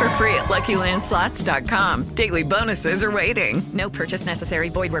 Play for free at LuckyLandSlots.com. Daily bonuses are waiting. No purchase necessary.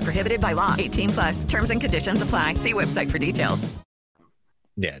 Void where prohibited by law. 18+. Terms and conditions apply. See website for details.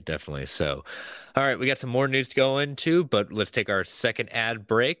 Yeah, definitely. So, all right, we got some more news to go into, but let's take our second ad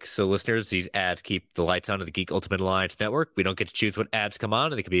break. So, listeners, these ads keep the lights on at the Geek Ultimate Alliance Network. We don't get to choose what ads come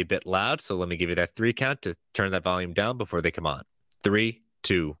on, and they can be a bit loud. So, let me give you that 3 count to turn that volume down before they come on. 3,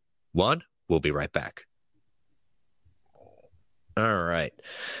 2, 1. We'll be right back. All right.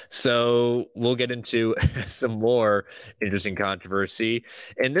 So we'll get into some more interesting controversy.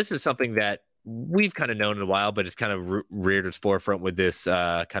 And this is something that we've kind of known in a while, but it's kind of reared its forefront with this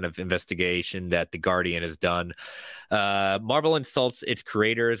kind of investigation that The Guardian has done. Marvel insults its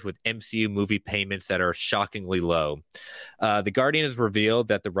creators with MCU movie payments that are shockingly low. The Guardian has revealed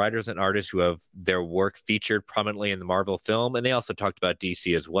that the writers and artists who have their work featured prominently in the Marvel film, and they also talked about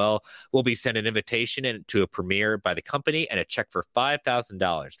DC as well, will be sent an invitation to a premiere by the company and a check for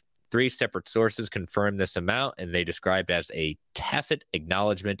 $5,000. 3 separate sources confirmed this amount, and they described as a tacit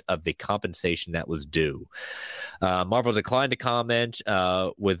acknowledgement of the compensation that was due. Marvel declined to comment,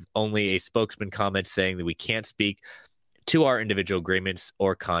 with only a spokesman comment saying that we can't speak to our individual agreements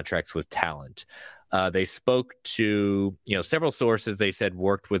or contracts with talent. They spoke to several sources they said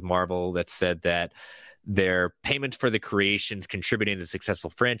worked with Marvel that said that their payments for the creations contributing to successful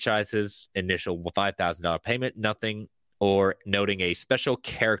franchises, initial $5,000 payment, nothing, or noting a special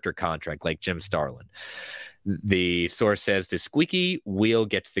character contract like Jim Starlin. The source says the squeaky wheel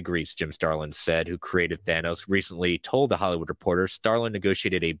gets the grease, Jim Starlin said, who created Thanos, recently told The Hollywood Reporter Starlin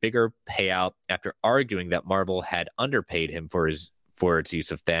negotiated a bigger payout after arguing that Marvel had underpaid him for its use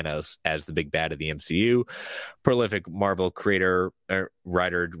of Thanos as the big bad of the MCU. Prolific Marvel creator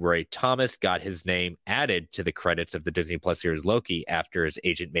writer Roy Thomas got his name added to the credits of the Disney Plus series Loki after his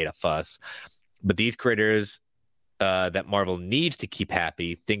agent made a fuss. But these creators that Marvel needs to keep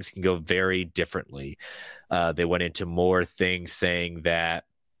happy, things can go very differently. They went into more things saying that,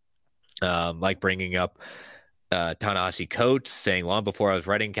 like bringing up Ta-Nehisi Coates saying, long before I was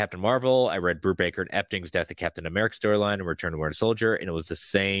writing Captain Marvel, I read Brubaker and Epting's Death of Captain America storyline and Return to Winter Soldier, and it was the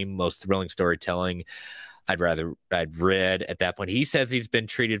same, most thrilling storytelling I'd read at that point. He says he's been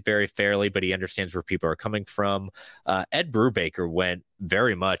treated very fairly, but he understands where people are coming from. Ed Brubaker went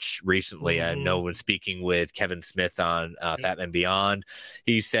very much recently. I know when speaking with Kevin Smith on Batman Beyond,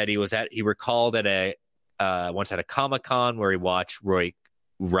 he said he recalled at once at a Comic-Con where he watched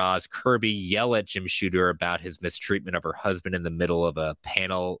Roz Kirby yell at Jim Shooter about his mistreatment of her husband in the middle of a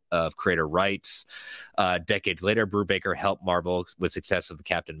panel of creator rights. Decades later, Brubaker helped Marvel with success of the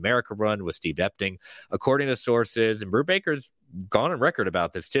Captain America run with Steve Epting. According to sources, and Brubaker's gone on record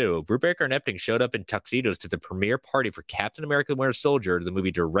about this too, Brubaker and Epting showed up in tuxedos to the premiere party for Captain America: Winter Soldier, the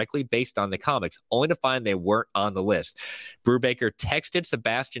movie directly based on the comics, only to find they weren't on the list. Brubaker texted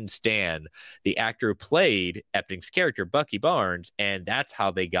Sebastian Stan, the actor who played Epting's character, Bucky Barnes, and that's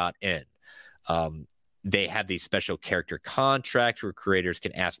how they got in. They have these special character contracts where creators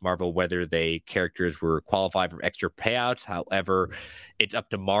can ask Marvel whether characters were qualified for extra payouts. However, it's up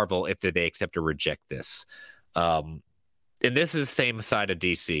to Marvel if they accept or reject this. And this is the same side of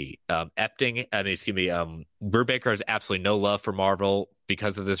DC. Brubaker has absolutely no love for Marvel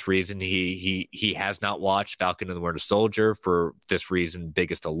because of this reason. He has not watched Falcon and the Winter Soldier for this reason,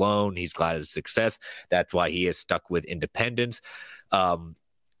 biggest alone. He's glad of success. That's why he is stuck with independence.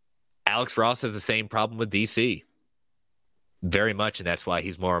 Alex Ross has the same problem with DC. Very much, and that's why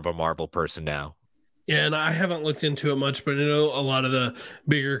he's more of a Marvel person now. Yeah, and I haven't looked into it much, but I know a lot of the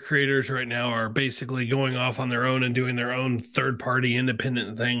bigger creators right now are basically going off on their own and doing their own third-party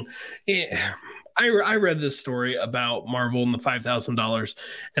independent thing. Yeah. I read this story about Marvel and the $5,000,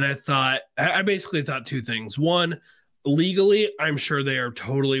 and I basically thought 2 things. One, legally, I'm sure they are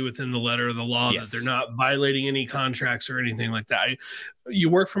totally within the letter of the law, that they're not violating any contracts or anything like that. You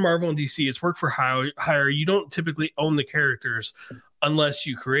work for Marvel and DC, it's work for hire. You don't typically own the characters unless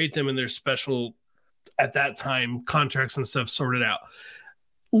you create them and there's special, at that time, contracts and stuff sorted out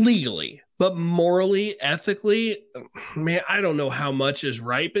legally. But morally, ethically, man, I don't know how much is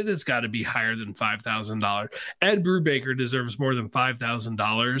right, but it's got to be higher than $5,000. Ed Brubaker deserves more than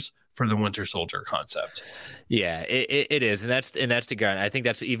 $5,000 for the Winter Soldier concept. Yeah, it is, and that's the Guardian. I think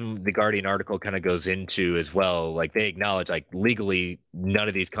that's even the Guardian article kind of goes into as well. Like they acknowledge, like legally, none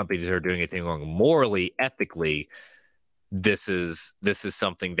of these companies are doing anything wrong. Morally, ethically, this is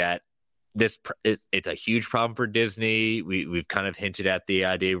something that it's a huge problem for Disney. We've kind of hinted at the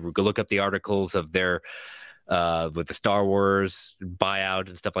idea. We'll go look up the articles of their with the Star Wars buyout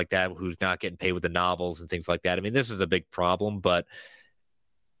and stuff like that. Who's not getting paid with the novels and things like that. I mean, this is a big problem, but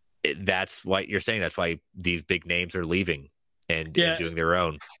that's why you're saying that's why these big names are leaving and doing their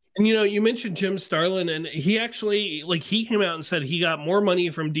own. And you mentioned Jim Starlin, and he actually he came out and said he got more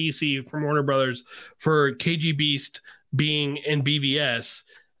money from DC, from Warner Brothers, for KG Beast being in BVS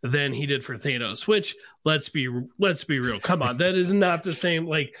than he did for Thanos. Which let's be real, come on, that is not the same.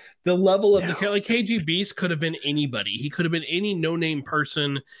 Like the level of the KG Beast could have been anybody. He could have been any no-name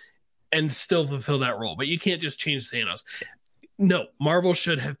person and still fulfill that role. But you can't just change Thanos. No, Marvel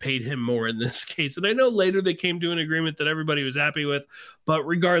should have paid him more in this case. And I know later they came to an agreement that everybody was happy with, but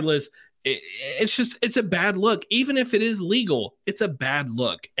regardless, it's a bad look. Even if it is legal, it's a bad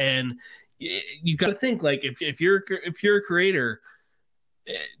look. And you got to think, like, if you're a creator,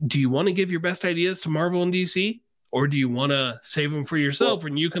 do you want to give your best ideas to Marvel and DC, or do you want to save them for yourself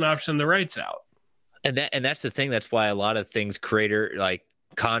and you can option the rights out? And that's the thing. That's why a lot of things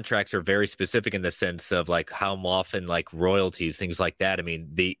contracts are very specific in the sense of like how often, like royalties, things like that. I mean,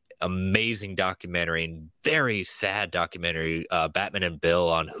 the amazing documentary and very sad documentary, Batman and Bill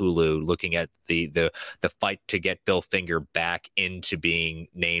on Hulu, looking at the fight to get Bill Finger back into being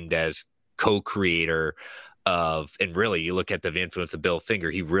named as co-creator of, and really you look at the influence of Bill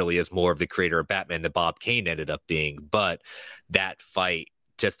Finger, he really is more of the creator of Batman than Bob Kane ended up being. But that fight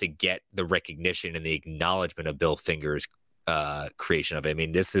just to get the recognition and the acknowledgement of Bill Finger's creation of it. I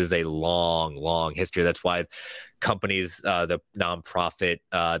mean, this is a long history. That's why companies, the nonprofit,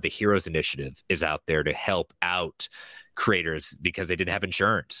 the Heroes Initiative is out there to help out creators because they didn't have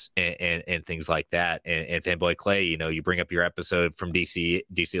insurance and things like that. And Fanboy Clay, you bring up your episode from DC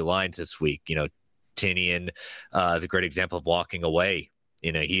Alliance this week. Tinian is a great example of walking away.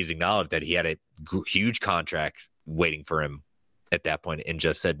 He's acknowledged that he had a huge contract waiting for him at that point and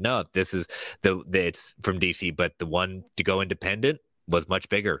just said, no, this is it's from DC, but the one to go independent was much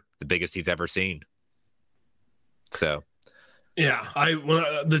bigger, the biggest he's ever seen. So yeah,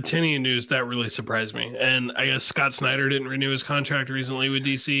 the Tinian news, that really surprised me. And I guess Scott Snyder didn't renew his contract recently with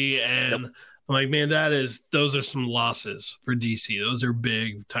DC, and nope. I'm like, man, those are some losses for DC. Those are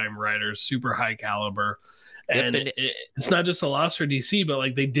big time writers, super high caliber. And it's not just a loss for DC, but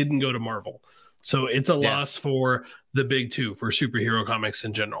like they didn't go to Marvel. So it's a loss for the big two, for superhero comics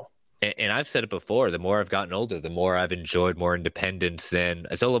in general. And I've said it before, the more I've gotten older, the more I've enjoyed more independence than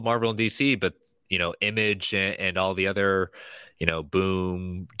I still love Marvel and DC, but Image and all the other,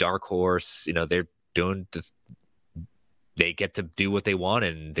 Boom, Dark Horse, they're doing just, they get to do what they want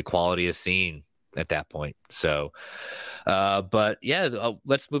and the quality is seen at that point. So, but yeah,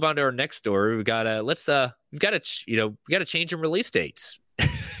 let's move on to our next story. We got a change in release dates.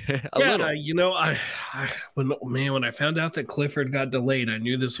 When I found out that Clifford got delayed, I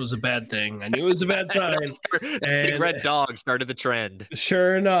knew this was a bad thing. I knew it was a bad sign. Big Red Dog started the trend.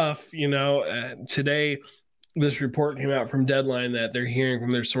 Sure enough, today this report came out from Deadline that they're hearing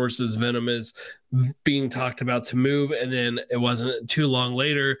from their sources Venom is being talked about to move, and then it wasn't too long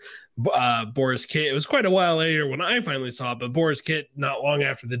later, Boris Kitt, it was quite a while later when I finally saw it, but Boris Kitt, not long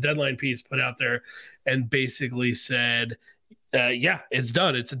after the Deadline piece, put out there and basically said, it's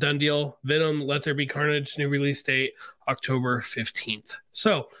done. It's a done deal. Venom, Let There Be Carnage, new release date, October 15th.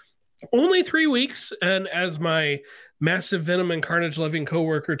 So only 3 weeks. And as my massive Venom and Carnage loving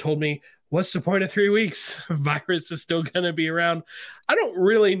coworker told me, what's the point of 3 weeks? Virus is still going to be around. I don't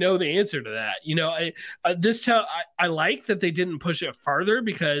really know the answer to that. I like that they didn't push it farther,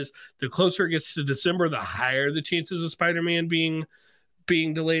 because the closer it gets to December, the higher the chances of Spider-Man being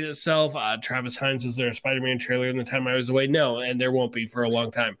delayed itself. Travis Hines was there a Spider-Man trailer in the time I was away. No, and there won't be for a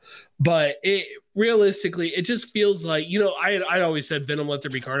long time. But realistically, it just feels like, I always said Venom, Let There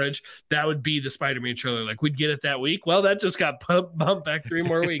Be Carnage. That would be the Spider-Man trailer. Like, we'd get it that week. Well, that just got bumped back 3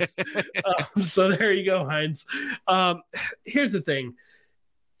 more weeks. So there you go, Hines. Here's the thing.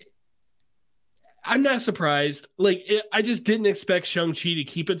 I'm not surprised. I just didn't expect Shang-Chi to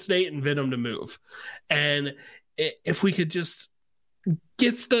keep its date and Venom to move. And if we could just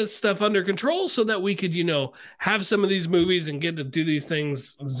get stuff under control so that we could, have some of these movies and get to do these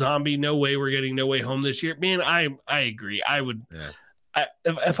things. Zombie, no way we're getting No Way Home this year. Man, I agree. I would,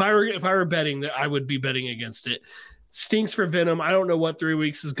 if I were betting, that I would be betting against it. Stinks for Venom. I don't know what 3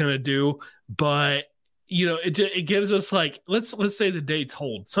 weeks is going to do, but it gives us like, let's say the dates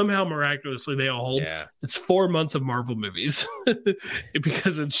hold. Somehow miraculously they all hold. Yeah. It's 4 months of Marvel movies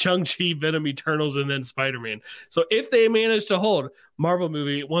because it's Shang-Chi, Venom, Eternals, and then Spider-Man. So if they manage to hold Marvel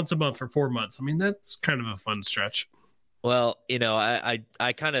movie once a month for 4 months, I mean, that's kind of a fun stretch. Well,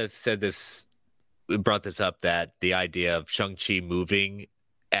 I kind of brought this up, that the idea of Shang-Chi moving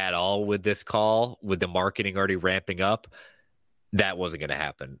at all with this call, with the marketing already ramping up, that wasn't going to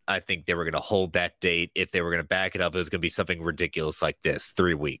happen. I think they were going to hold that date. If they were going to back it up, it was going to be something ridiculous like this,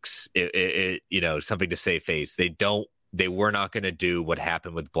 3 weeks. Something to save face. They were not going to do what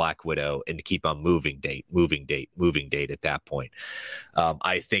happened with Black Widow and keep on moving date at that point.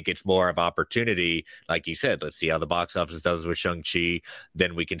 I think it's more of opportunity. Like you said, let's see how the box office does with Shang-Chi.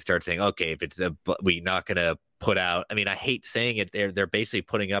 Then we can start saying, okay, if we're not going to put out, I mean, I hate saying it. They're basically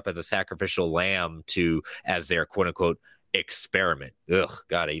putting up as a sacrificial lamb as their quote unquote experiment. Ugh,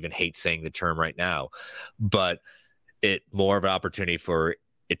 God, I even hate saying the term right now. But it more of an opportunity for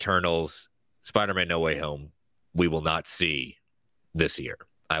Eternals, Spider-Man No Way Home. We will not see this year.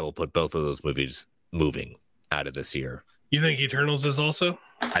 I will put both of those movies moving out of this year. You think Eternals is also?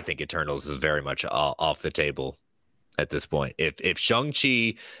 I think Eternals is very much off the table at this point. If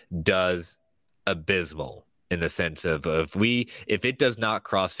Shang-Chi does abysmal in the sense of if it does not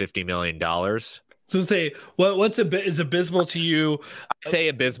cross $50 million. So say is abysmal to you? I say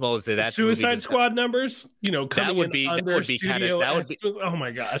abysmal is that Suicide Squad numbers. That would be oh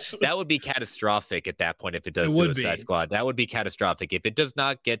my gosh, that would be catastrophic at that point if it does Suicide Squad. That would be catastrophic if it does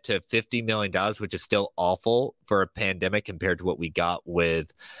not get to $50 million, which is still awful for a pandemic compared to what we got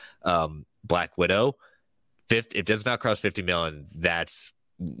with Black Widow. If it does not cross 50 million,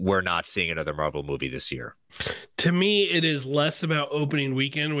 we're not seeing another Marvel movie this year. To me, it is less about opening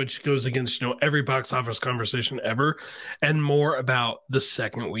weekend, which goes against every box office conversation ever, and more about the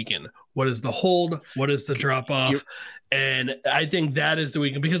second weekend. What is the hold? What is the drop off? And I think that is the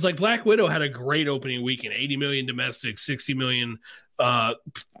weekend, because like Black Widow had a great opening weekend, 80 million domestic, 60 million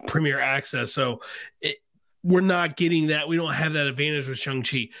premiere access. So we're not getting that. We don't have that advantage with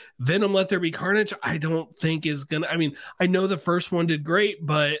Shang-Chi. Venom, Let There Be Carnage, I don't think is going to... I mean, I know the first one did great,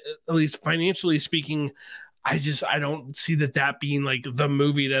 but at least financially speaking, I don't see that being like the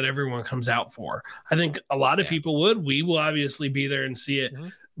movie that everyone comes out for. I think a lot of people would. We will obviously be there and see it. Mm-hmm.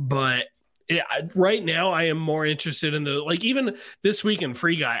 But right now, I am more interested in even this weekend,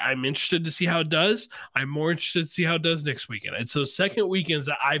 Free Guy, I'm interested to see how it does. I'm more interested to see how it does next weekend. It's those second weekends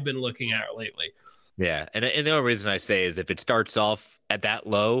that I've been looking at lately. Yeah, and the only reason I say is if it starts off at that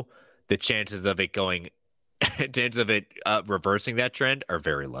low, the chances of it reversing that trend are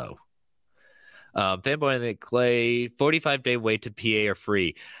very low. Fanboy and the Clay, 45-day wait to PA or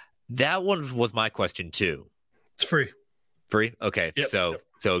free. That one was my question too. It's free. Free? Okay. Yep. So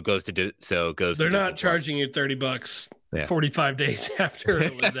it goes to They're not charging you $30 45 days after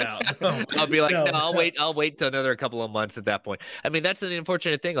it was out. No. I'll be like, I'll wait till another couple of months at that point. I mean, that's an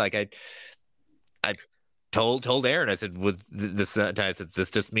unfortunate thing. Like I told Aaron, I said, with this, this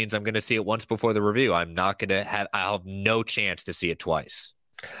just means I'm going to see it once before the review. I'll have no chance to see it twice.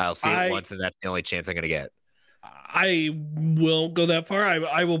 I'll see it once, and that's the only chance I'm going to get. I will go that far.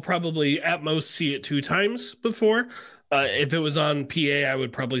 I will probably at most see it 2 times before. If it was on PA, I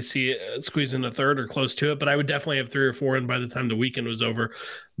would probably see it squeeze in a third or close to it, but I would definitely have 3 or 4 in by the time the weekend was over.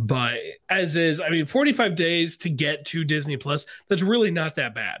 But as is, I mean, 45 days to get to Disney Plus, that's really not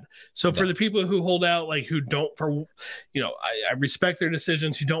that bad. So for the people who hold out, like who don't, I respect their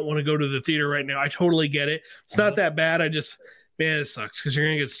decisions, who don't want to go to the theater right now. I totally get it. It's not that bad. It sucks because you're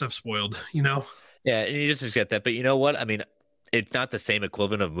going to get stuff spoiled, Yeah, and you just get that. But you know what? I mean, it's not the same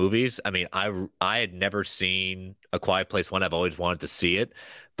equivalent of movies. I mean, I had never seen A Quiet Place 1. I've always wanted to see it.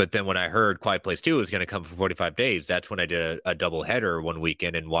 But then when I heard Quiet Place 2 was going to come for 45 days, that's when I did a double header one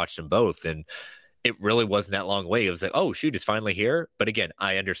weekend and watched them both. And it really wasn't that long away. It was like, oh, shoot, it's finally here. But again,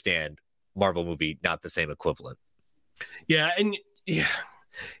 I understand Marvel movie, not the same equivalent. Yeah, and yeah.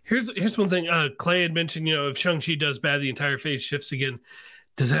 Here's one thing. Clay had mentioned, if Shang-Chi does bad, the entire phase shifts again.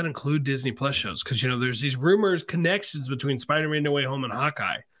 Does that include Disney Plus shows? Because, there's these rumors, connections between Spider-Man No Way Home and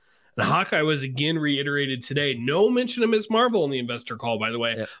Hawkeye. And Hawkeye was again reiterated today. No mention of Ms. Marvel in the investor call, by the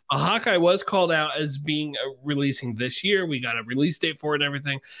way. Yeah. Hawkeye was called out as being releasing this year. We got a release date for it and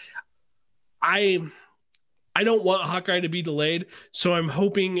everything. I don't want Hawkeye to be delayed, so I'm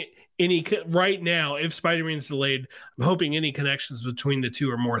hoping right now, if Spider-Man's delayed, I'm hoping any connections between the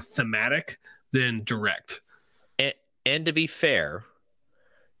two are more thematic than direct. And to be fair,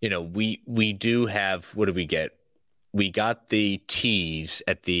 we do have, what did we get? We got the tease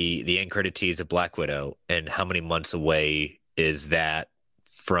at the end credit tease of Black Widow, and how many months away is that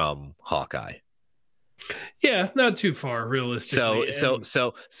from Hawkeye? Yeah, not too far, realistically.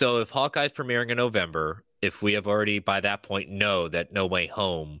 So if Hawkeye's premiering in November, if we have already by that point know that No Way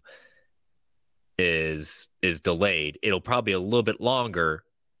Home is delayed, it'll probably be a little bit longer,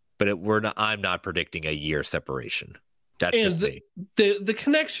 but I'm not predicting a year separation. That's just me. The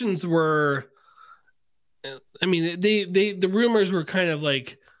connections were, I mean, the rumors were kind of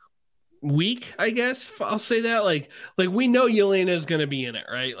like weak, I guess I'll say that. Like we know Yelena is going to be in it,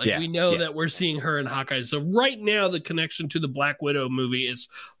 right? Like we know that we're seeing her in Hawkeye. So right now the connection to the Black Widow movie is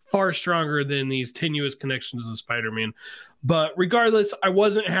far stronger than these tenuous connections to Spider-Man. But regardless, I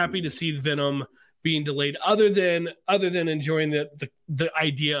wasn't happy to see Venom being delayed, other than enjoying the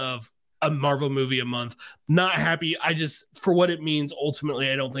idea of a Marvel movie a month. Not happy. I just, for what it means, ultimately,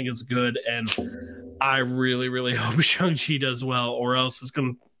 I don't think it's good. And I really, really hope Shang-Chi does well, or else it's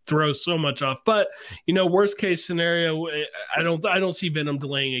going to throw so much off. But worst case scenario, I don't see Venom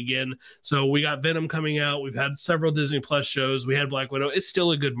delaying again. So we got Venom coming out. We've had several Disney Plus shows. We had Black Widow. It's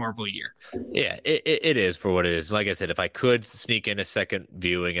still a good Marvel year. Yeah, it is for what it is. Like I said, if I could sneak in a second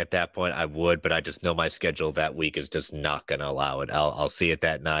viewing at that point, I would. But I just know my schedule that week is just not going to allow it. I'll see it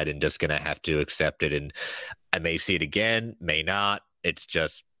that night and just going to have to accept it. And I may see it again, may not. It's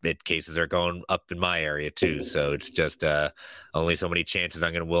just cases are going up in my area too, so it's just only so many chances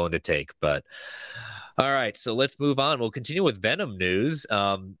I'm willing to take. But all right, so let's move on. We'll continue with Venom news.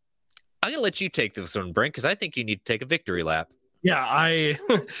 I'm gonna let you take this one, Brent, because I think you need to take a victory lap. Yeah,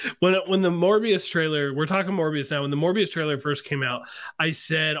 when the Morbius trailer, we're talking Morbius now, when the Morbius trailer first came out, I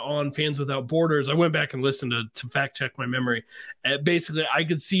said on Fans Without Borders, I went back and listened to fact check my memory. Basically, I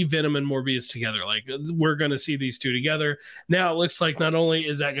could see Venom and Morbius together. Like, we're going to see these two together. Now it looks like not only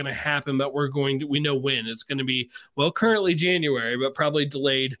is that going to happen, but we know when. It's going to be, currently January, but probably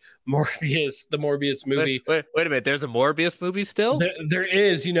delayed. The Morbius movie. Wait a minute. There's a Morbius movie still? There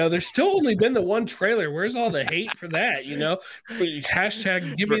is. There's still only been the one trailer. Where's all the hate for that?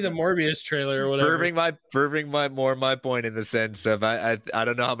 Hashtag give me the Morbius trailer or whatever. Proving my point in the sense of I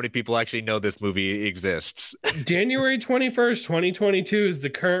don't know how many people actually know this movie exists. January 21st, 2022 is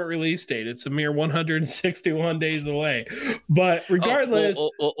the current release date. It's a mere 161 days away. But regardless,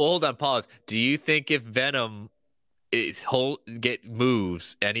 hold on, pause. Do you think if Venom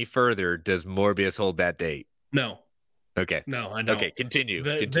moves any further, does Morbius hold that date? No. Okay. No, I don't. Okay, continue.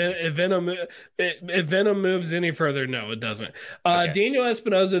 If Venom moves any further, no, it doesn't. Daniel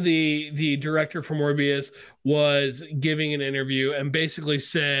Espinosa, the director for Morbius, was giving an interview and basically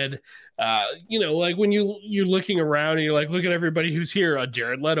said, like when you're looking around and you're like, look at everybody who's here,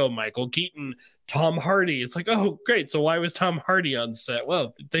 Jared Leto, Michael Keaton, Tom Hardy. It's like, oh, great. So why was Tom Hardy on set?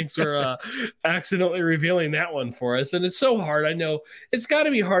 Well, thanks for accidentally revealing that one for us. And it's so hard. I know it's got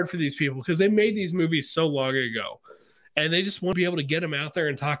to be hard for these people because they made these movies so long ago. And they just want to be able to get them out there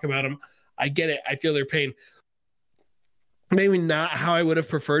and talk about them. I get it. I feel their pain. Maybe not how I would have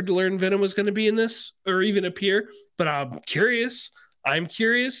preferred to learn Venom was going to be in this or even appear, but I'm curious. I'm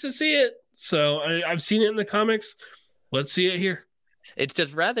curious to see it. So I've seen it in the comics. Let's see it here. It's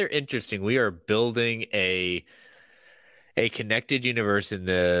just rather interesting. We are building a connected universe in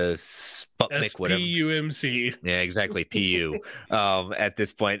the Sputnik, whatever. SPUMC. Yeah, exactly. PU. At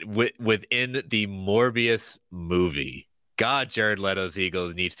this point, within the Morbius movie. God, Jared Leto's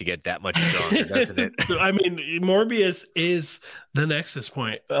ego needs to get that much stronger, doesn't it? I mean, Morbius is the nexus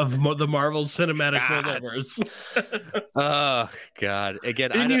point of the Marvel Cinematic Universe. Oh, God. Again,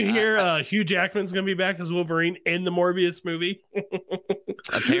 didn't you hear Hugh Jackman's going to be back as Wolverine in the Morbius movie?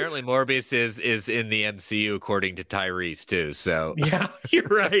 Apparently, Morbius is in the MCU, according to Tyrese, too. So yeah, you're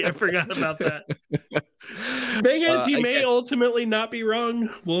right. I forgot about that. Thing is, he may ultimately not be wrong.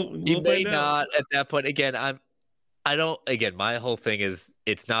 He may not at that point. Again, my whole thing is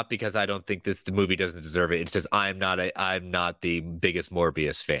it's not because I don't think the movie doesn't deserve it. It's just I'm not the biggest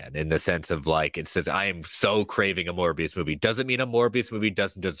Morbius fan in the sense of like it says I am so craving a Morbius movie. Doesn't mean a Morbius movie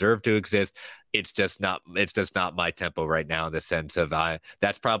doesn't deserve to exist. It's just not my tempo right now in the sense of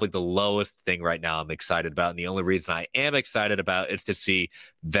that's probably the lowest thing right now I'm excited about. And the only reason I am excited about is to see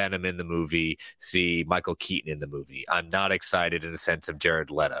Venom in the movie, see Michael Keaton in the movie. I'm not excited in the sense of Jared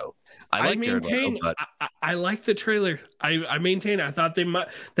Leto. I like the trailer. I maintain. I thought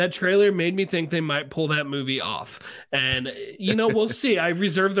that trailer made me think they might pull that movie off. And we'll see. I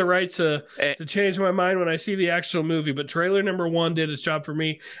reserve the right to change my mind when I see the actual movie. But trailer number 1 did its job for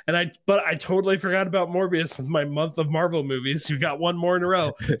me. And I totally forgot about Morbius with my month of Marvel movies. You got one more in a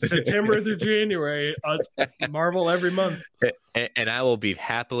row, September through January. Marvel every month. And I will be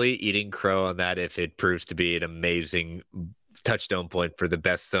happily eating crow on that if it proves to be an amazing touchstone point for the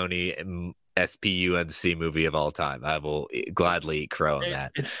best Sony SPUMC movie of all time. I will gladly eat crow on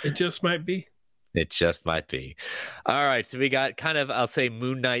that. It just might be. It just might be. All right. So we got kind of, I'll say,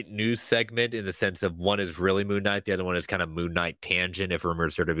 Moon Knight news segment in the sense of one is really Moon Knight. The other one is kind of Moon Knight tangent, if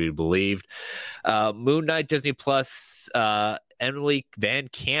rumors are to be believed. Moon Knight, Disney Plus, Emily Van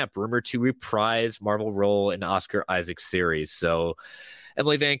Camp, rumored to reprise Marvel role in Oscar Isaac series. So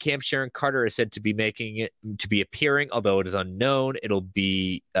Emily Van Camp, Sharon Carter is said to be appearing, although it is unknown. It'll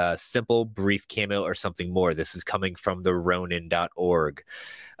be a simple, brief cameo or something more. This is coming from the Ronin.org.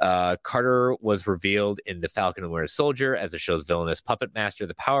 Carter was revealed in The Falcon and Winter Soldier as the show's villainous puppet master,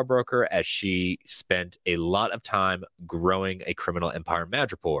 the Power Broker, as she spent a lot of time growing a criminal empire in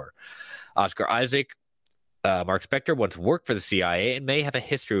Madripoor. Oscar Isaac, Mark Spector, once worked for the CIA and may have a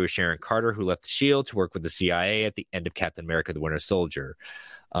history with Sharon Carter, who left the S.H.I.E.L.D. to work with the CIA at the end of Captain America: The Winter Soldier.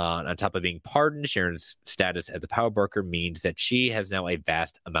 On top of being pardoned, Sharon's status as the Power Broker means that she has now a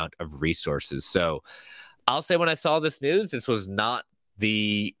vast amount of resources. So I'll say when I saw this news, this was not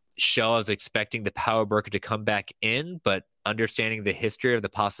the show I was expecting the Power Broker to come back in, but understanding the history of the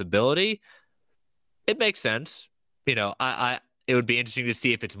possibility, it makes sense. You know, it would be interesting to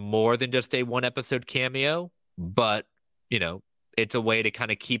see if it's more than just a one-episode cameo, but, you know, it's a way to kind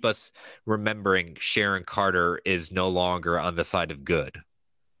of keep us remembering Sharon Carter is no longer on the side of good.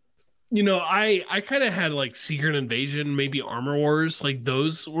 You know, I kind of had like Secret Invasion, maybe Armor Wars, like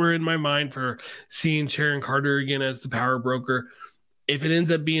those were in my mind for seeing Sharon Carter again as the Power Broker. If it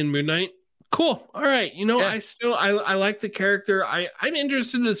ends up being Moon Knight, cool. All right. You know, yeah. I like the character. I'm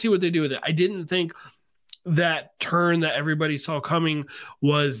interested to see what they do with it. I didn't think that turn that everybody saw coming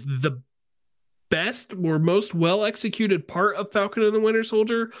was the best or most well executed part of Falcon and the Winter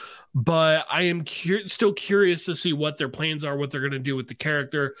Soldier, but I am still curious to see what their plans are, what they're going to do with the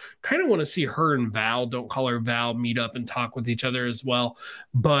character. Kind of want to see her and Val, don't call her Val, meet up and talk with each other as well.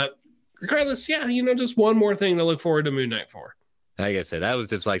 But regardless, yeah, you know, just one more thing to look forward to Moon Knight for. Like I said, that was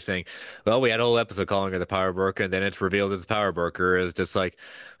just like saying, well, we had a whole episode calling her the Power Broker, and then it's revealed as the Power Broker. It's just like,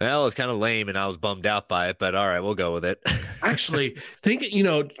 well, it's kind of lame, and I was bummed out by it, but all right, we'll go with it. Actually, you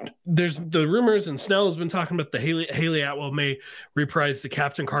know, there's the rumors, and Snell has been talking about the Haley Atwell may reprise the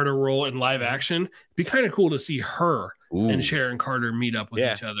Captain Carter role in live action. It'd be kind of cool to see her and Sharon Carter meet up with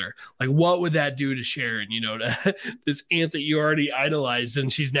each other. Like, what would that do to Sharon? You know, this aunt that you already idolized,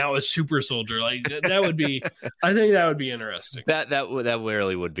 and she's now a super soldier. Like that would be, I think that would be interesting. That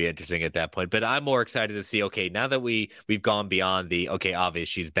really would be interesting at that point. But I'm more excited to see. Okay, now that we've gone beyond the obvious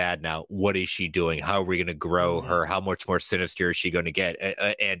she's bad now. What is she doing? How are we going to grow her? How much more sinister is she going to get?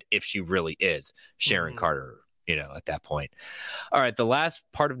 And if she really is Sharon Carter. You know, at that point. All right, the last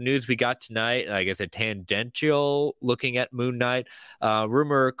part of news we got tonight, I guess a tangential looking at Moon Knight.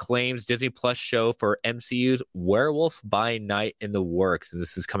 Rumor claims Disney Plus show for MCU's Werewolf by Night in the works, and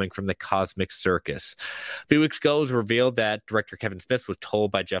this is coming from the Cosmic Circus. A few weeks ago, it was revealed that director Kevin Smith was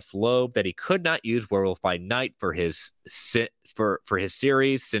told by Jeff Loeb that he could not use Werewolf by Night for his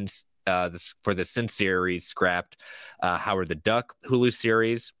series since for the Sin series scrapped Howard the Duck Hulu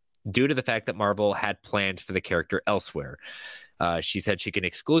series, due to the fact that Marvel had plans for the character elsewhere. She said she can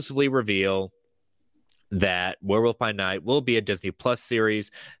exclusively reveal that Werewolf by Night will be a Disney Plus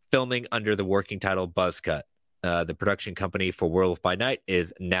series filming under the working title Buzzcut. The production company for Werewolf by Night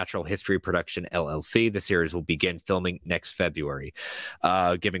is Natural History Production, LLC. The series will begin filming next February.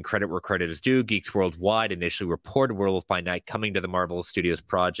 Giving credit where credit is due, Geeks Worldwide initially reported Werewolf by Night coming to the Marvel Studios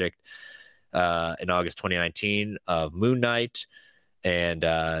project in August 2019 of Moon Knight. And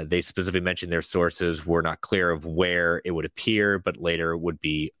they specifically mentioned their sources were not clear of where it would appear, but later would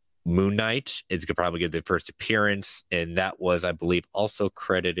be Moon Knight. It's could probably get the first appearance, and that was, I believe, also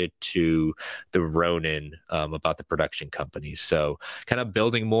credited to the Ronin about the production company. So kind of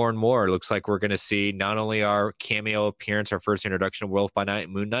building more and more. It looks like we're going to see not only our cameo appearance, our first introduction of Werewolf by Night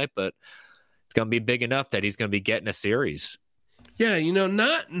and Moon Knight, but it's going to be big enough that he's going to be getting a series. Yeah, you know,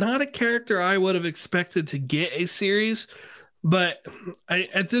 not a character I would have expected to get a series. But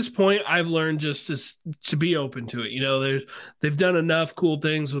at this point, I've learned just to be open to it. You know, they've done enough cool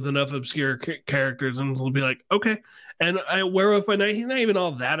things with enough obscure characters, and we'll be like, okay. And Werewolf by Night, he's not even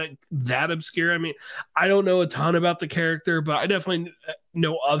all that obscure. I mean, I don't know a ton about the character, but I definitely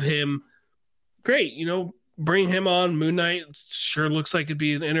know of him. Great, you know, bring him on. Moon Knight sure looks like it'd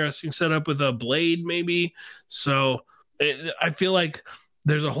be an interesting setup with a blade, maybe. So I feel like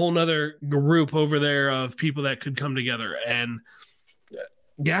there's a whole nother group over there of people that could come together. And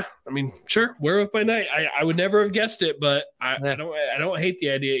yeah, I mean, sure, Werewolf by Night. I would never have guessed it, but I don't hate the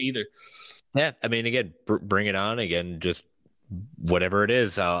idea either. Yeah, I mean, again, bring it on again. Just whatever it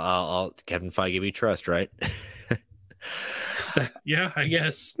is, I'll Kevin Feige we trust, right? Yeah, I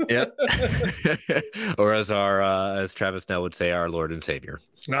guess. Yep. Or as Travis Snell would say, our Lord and Savior.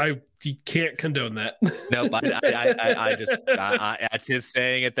 I can't condone that. Nope. I just that's his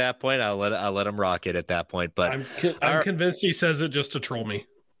saying at that point. I'll let him rock it at that point. But I'm convinced he says it just to troll me.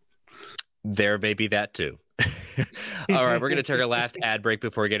 There may be that too. All right, we're going to take our last ad break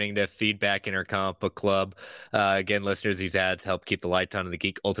before getting to feedback in our comic book club. Again, listeners, these ads help keep the lights on in the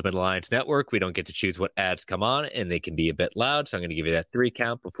Geek Ultimate Alliance Network. We don't get to choose what ads come on, and they can be a bit loud. So I'm going to give you that 3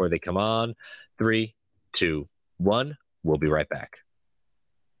 count before they come on. 3, 2, 1. We'll be right back.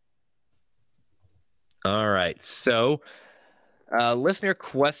 All right, so listener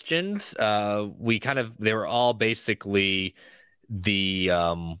questions. They were all basically the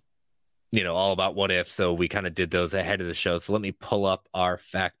all about what if. So we kind of did those ahead of the show. So let me pull up our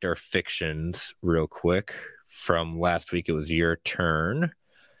Factor Fictions real quick from last week. It was your turn.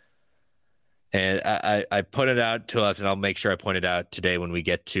 And I put it out to us, and I'll make sure I point it out today when we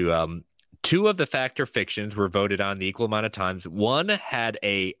get to 2 of the Factor Fictions were voted on the equal amount of times. 1 had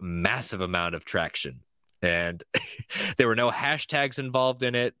a massive amount of traction. And there were no hashtags involved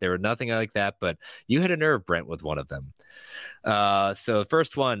in it. There were nothing like that, but you had a nerve, Brent, with one of them. So the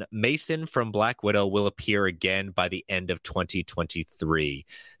first one, Mason from Black Widow will appear again by the end of 2023.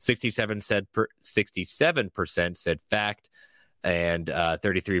 67% said fact, and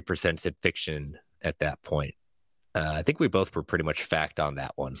 33% said fiction at that point. I think we both were pretty much fact on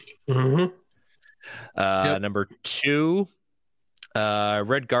that one. Mm-hmm. Yep. Number 2,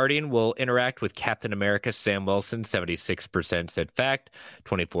 Red Guardian will interact with Captain America Sam Wilson. 76% said fact,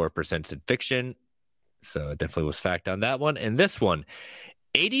 24% said fiction. So it definitely was fact on that one. And this one,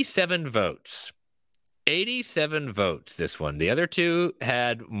 87 votes. 87 votes, this one. The other 2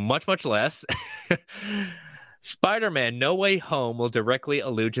 had much, much less. Spider-Man No Way Home will directly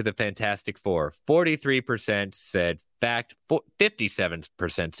allude to the Fantastic Four. 43% said fact,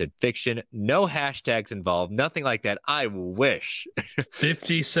 57% said fiction. No hashtags involved, nothing like that. I wish.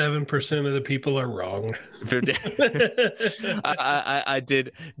 57% of the people are wrong. I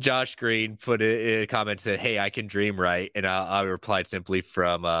did. Josh Green put a comment, said, "Hey, I can dream, right?" And I replied simply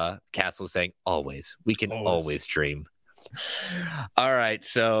from Castle saying, "Always. We can always dream." All right,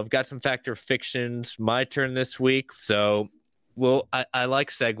 so I've got some Factor Fictions. My turn this week. So, I like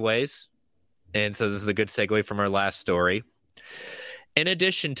segues, and so this is a good segue from our last story. In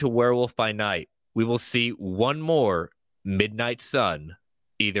addition to Werewolf by Night, we will see one more Midnight Sun,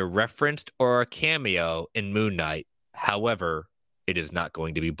 either referenced or a cameo in Moon Knight. However, it is not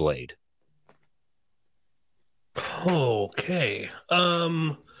going to be Blade. Okay.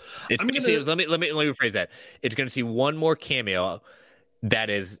 Let me rephrase that. It's going to see one more cameo. That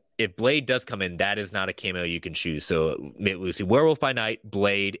is, if Blade does come in, that is not a cameo you can choose. So we'll see Werewolf by Night,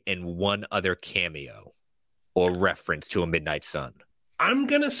 Blade, and one other cameo or reference to a Midnight Sun. I'm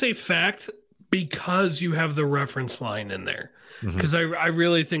going to say fact because you have the reference line in there. Because I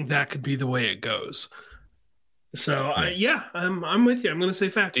really think that could be the way it goes. So, I'm with you. I'm going to say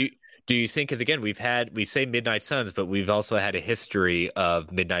fact. Do you think, because again, we say Midnight Suns, but we've also had a history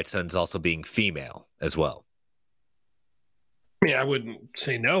of Midnight Suns also being female as well. Yeah, I wouldn't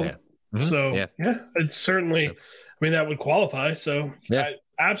say no. Yeah. Mm-hmm. So, it's certainly, I mean, that would qualify. So,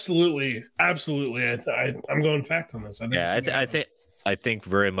 absolutely. I'm going fact on this. I think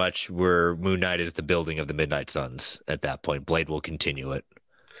very much where Moon Knight is the building of the Midnight Suns at that point. Blade will continue it.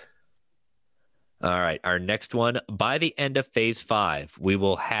 All right, our next one. By the end of Phase 5, we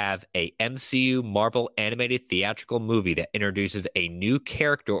will have a MCU Marvel animated theatrical movie that introduces a new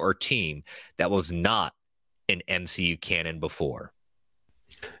character or team that was not in MCU canon before.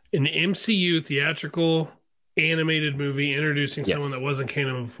 An MCU theatrical animated movie introducing someone that wasn't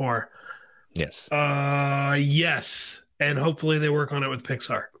canon before. Yes. Yes, and hopefully they work on it with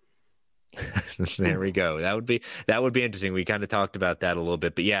Pixar. There we go. That would be interesting. We kind of talked about that a little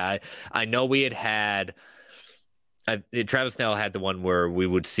bit, but yeah, I know we had Travis Snell had the one where we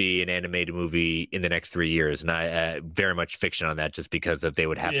would see an animated movie in the next 3 years, and I very much fiction on that just because they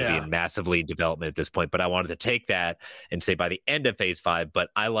would have to be in massively development at this point. But I wanted to take that and say by the end of Phase 5.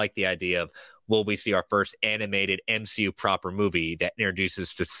 But I like the idea of, will we see our first animated MCU proper movie that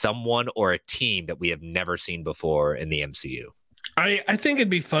introduces to someone or a team that we have never seen before in the MCU? I think it'd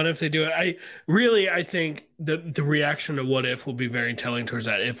be fun if they do it. I think the reaction to What If will be very telling towards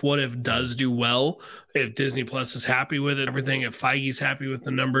that. If What If does do well, if Disney Plus is happy with it, everything, if Feige's happy with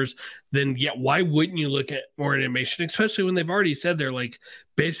the numbers, then why wouldn't you look at more animation, especially when they've already said they're like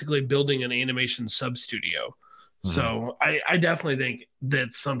basically building an animation sub studio. Mm-hmm. So I definitely think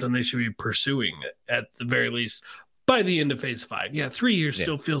that's something they should be pursuing at the very least by the end of Phase 5. Yeah, 3 years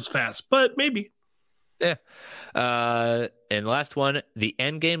still feels fast, but maybe. Yeah. And last one, the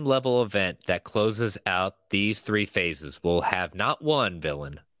endgame level event that closes out these 3 phases will have not one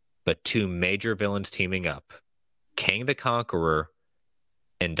villain, but 2 major villains teaming up. Kang the Conqueror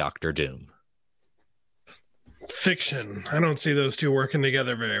and Doctor Doom. Fiction. I don't see those two working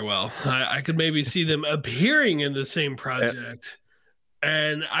together very well. I could maybe see them appearing in the same project.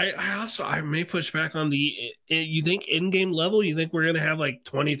 And I may push back on you think in-game level, you think we're going to have like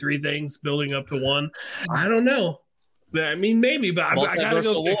 23 things building up to 1? I don't know. I mean, maybe, but I got to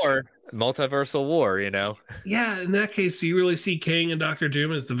go fiction. Multiversal war, Yeah, in that case, do you really see Kang and Doctor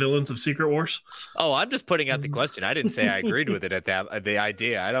Doom as the villains of Secret Wars? Oh, I'm just putting out the question. I didn't say I agreed with it the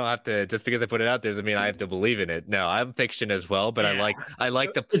idea. I don't have to, just because I put it out there doesn't mean I have to believe in it. No, I'm fiction as well, but yeah. I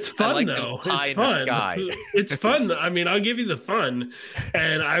like the it's fun, I like though. the pie it's in fun. the sky. It's fun. I mean, I'll give you the fun,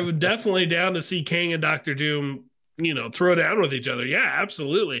 and I would definitely down to see Kang and Doctor Doom throw down with each other. Yeah,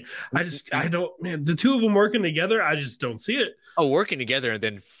 absolutely. I don't, man, the two of them working together, I just don't see it. Oh, working together and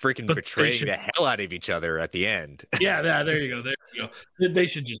then freaking betraying the hell out of each other at the end. Yeah, there you go. They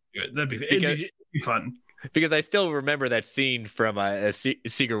should just do it. It'd be fun. Because I still remember that scene from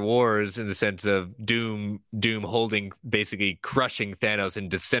Secret Wars in the sense of Doom holding, basically crushing Thanos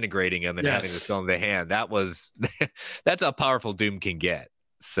and disintegrating him and having the stone in the hand. That's how powerful Doom can get.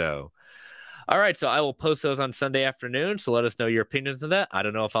 So... All right, so I will post those on Sunday afternoon, so let us know your opinions on that. I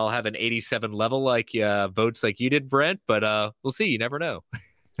don't know if I'll have an 87 level votes like you did, Brent, but we'll see. You never know.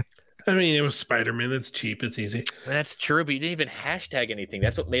 I mean, it was Spider-Man. It's cheap. It's easy. That's true, but you didn't even hashtag anything.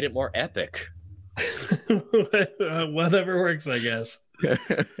 That's what made it more epic. Whatever works, I guess.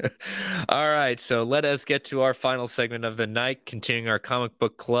 All right, so let us get to our final segment of the night, continuing our comic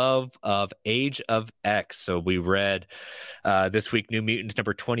book club of Age of X. So we read this week New Mutants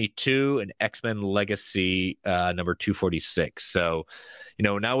number 22 and X-Men Legacy number 246. So,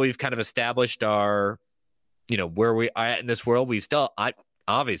 now we've kind of established our, where we are at in this world. We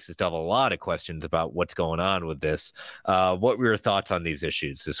obviously still have a lot of questions about what's going on with this. What were your thoughts on these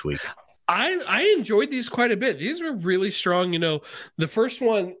issues this week? I enjoyed these quite a bit. These were really strong. The first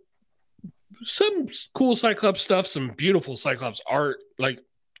one, some cool Cyclops stuff, some beautiful Cyclops art. Like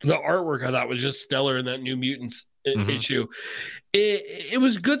the artwork I thought was just stellar in that New Mutants issue. It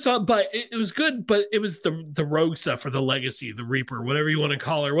was good, but it was good, but it was the Rogue stuff or the Legacy, the Reaper, whatever you want to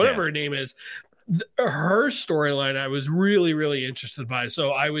call her, whatever her name is. Her storyline I was really, really interested by.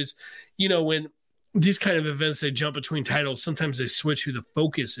 So I was, when these kind of events, they jump between titles. Sometimes they switch who the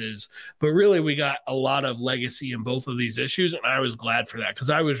focus is, but really we got a lot of Legacy in both of these issues. And I was glad for that because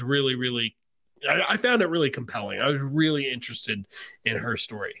I was really, really, I found it really compelling. I was really interested in her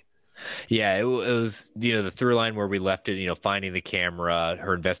story. Yeah, it was, the through line where we left it, finding the camera,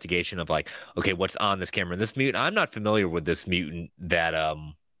 her investigation of okay, what's on this camera? And this mutant, I'm not familiar with this mutant that,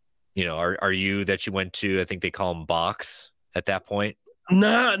 are you that you went to? I think they call him Box at that point.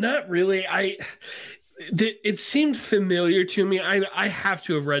 No, not really. It seemed familiar to me. I have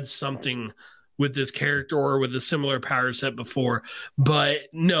to have read something with this character or with a similar power set before, but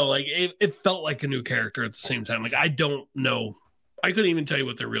no, it felt like a new character at the same time. I don't know. I couldn't even tell you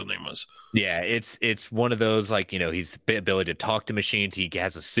what their real name was. Yeah, it's one of those he's the ability to talk to machines. He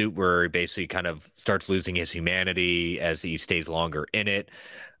has a suit where he basically kind of starts losing his humanity as he stays longer in it.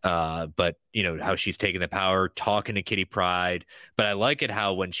 But how she's taking the power, talking to Kitty Pryde. But I like it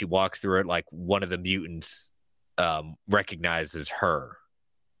how when she walks through it, one of the mutants recognizes her.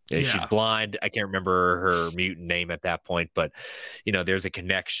 Yeah. She's blind. I can't remember her mutant name at that point, but there's a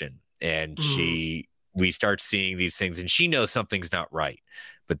connection, and we start seeing these things, and she knows something's not right.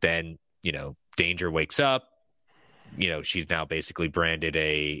 But then Danger wakes up. She's now basically branded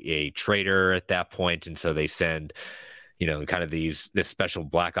a traitor at that point, and so they send kind of this special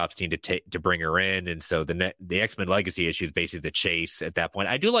Black Ops team to bring her in. And so the X-Men Legacy issue is basically the chase at that point.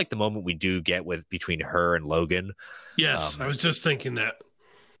 I do like the moment we do get between her and Logan. Yes, I was just thinking that.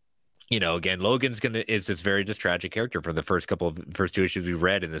 Again, Logan's is this very just tragic character from the first two issues we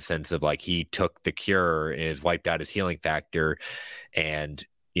read, in the sense of he took the cure and has wiped out his healing factor, and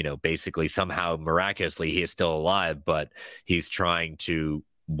basically somehow miraculously he is still alive, but he's trying to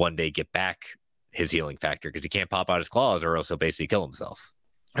one day get back his healing factor because he can't pop out his claws or else he'll basically kill himself.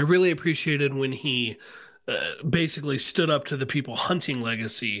 I really appreciated when he basically stood up to the people hunting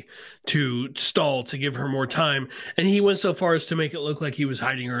Legacy to stall to give her more time, and he went so far as to make it look like he was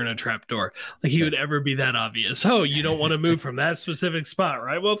hiding her in a trapdoor, like he would ever be that obvious. Oh, you don't want to move from that specific spot,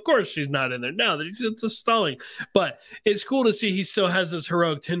 right? Well, of course she's not in there now. They're just stalling. But it's cool to see he still has his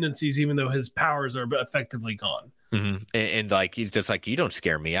heroic tendencies even though his powers are effectively gone. Mm-hmm. And he's just you don't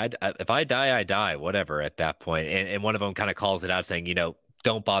scare me. If I die, I die, whatever at that point. And one of them kind of calls it out saying,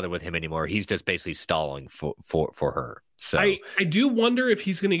 don't bother with him anymore. He's just basically stalling for her. So I do wonder if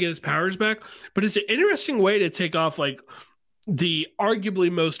he's going to get his powers back, but it's an interesting way to take off like the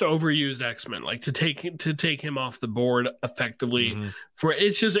arguably most overused X-Men, like to take him off the board effectively.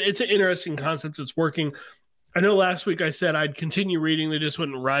 It's an interesting concept. It's working. I know last week I said I'd continue reading. They just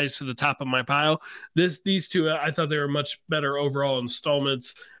wouldn't rise to the top of my pile. These two, I thought they were much better overall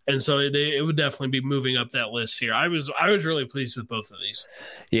installments, and so it would definitely be moving up that list here. I was really pleased with both of these.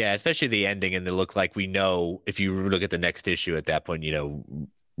 Yeah, especially the ending, and they look like we know if you look at the next issue at that point,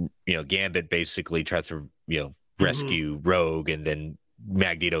 Gambit basically tries to rescue Rogue, and then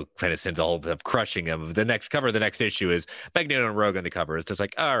Magneto kind of sends a whole of crushing him. The next cover of the next issue is Magneto and Rogue on the cover. It's just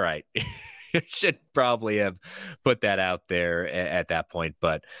like, all right. Should probably have put that out there at that point,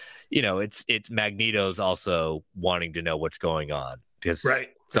 but it's Magneto's also wanting to know what's going on because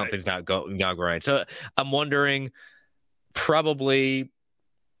something's not going right. So I'm wondering, probably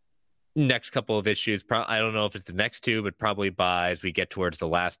next couple of issues. I don't know if it's the next two, but probably as we get towards the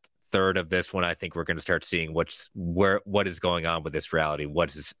last third of this one, I think we're going to start seeing what is going on with this reality.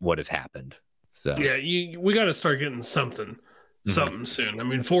 What has happened. So yeah, we got to start getting something soon. I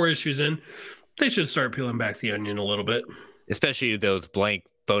mean, 4 issues in, they should start peeling back the onion a little bit. Especially those blank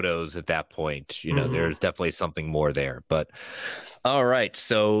photos at that point. There's definitely something more there. But all right,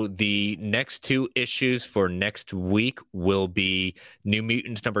 so the next 2 issues for next week will be New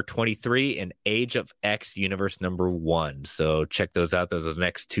Mutants number 23 and Age of X Universe number 1. So check those out. Those are the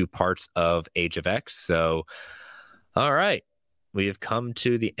next 2 parts of Age of X. So, all right. We have come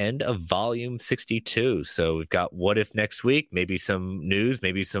to the end of volume 62. So we've got What If next week, maybe some news,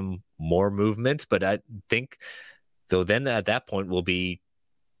 maybe some more movements. But I think, though, then at that point, we'll be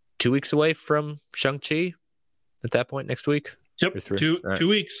 2 weeks away from Shang-Chi at that point next week. Yep, 2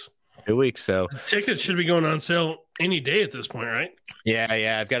 weeks. 2 weeks. So tickets should be going on sale any day at this point, right?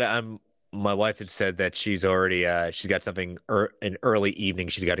 Yeah. I've got to. My wife had said that she's already she's got something an early evening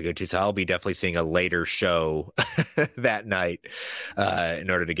she's got to go to, so I'll be definitely seeing a later show that night in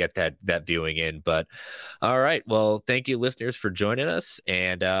order to get that viewing in. But all right, well, thank you, listeners, for joining us.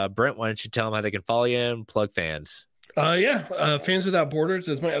 And Brent, why don't you tell them how they can follow you and plug fans? Fans Without Borders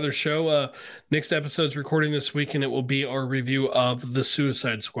is my other show. Next episode's recording this week, and it will be our review of The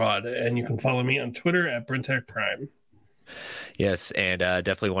Suicide Squad. And you can follow me on Twitter at Brentech Prime. Yes, and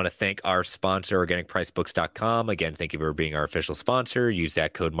definitely want to thank our sponsor, OrganicPriceBooks.com. Again, thank you for being our official sponsor. Use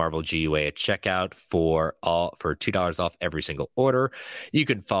that code MarvelGUA at checkout for $2 off every single order. You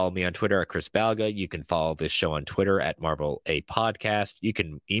can follow me on Twitter at Chris Balga. You can follow this show on Twitter at Marvel A Podcast. You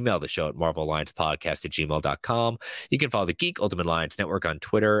can email the show at marvelalliancepodcast@gmail.com. You can follow the Geek Ultimate Alliance Network on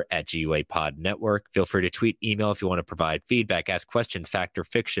Twitter at GUA Pod Network. Feel free to tweet, email if you want to provide feedback, ask questions, fact or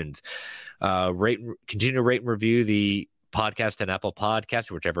fictions. Continue to rate and review the podcast and Apple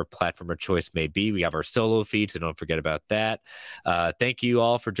Podcast, whichever platform of choice may be. We have our solo feed, so don't forget about that. Thank you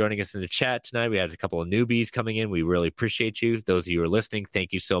all for joining us in the chat tonight. We had a couple of newbies coming in. We really appreciate you. Those of you who are listening,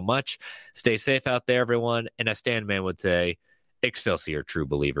 thank you so much. Stay safe out there, everyone. And as Stan Man would say, Excelsior, true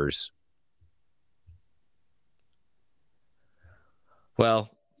believers.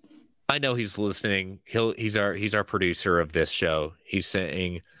 Well, I know he's listening. He's our producer of this show. He's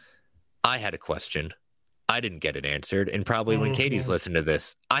saying, I had a question. I didn't get it answered. And probably when Katie's listening to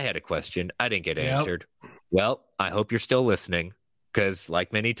this, I had a question. I didn't get it answered. Well, I hope you're still listening, because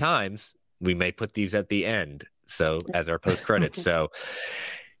like many times, we may put these at the end. So as our post credits. So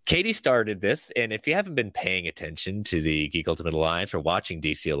Katie started this, and if you haven't been paying attention to the Geek Ultimate Alliance or watching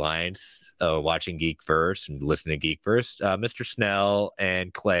DC Alliance, watching Geekverse and listening to Geekverse, Mr. Snell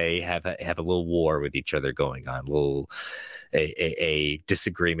and Clay have a little war with each other going on, a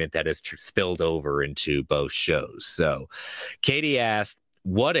disagreement that has spilled over into both shows. So Katie asked,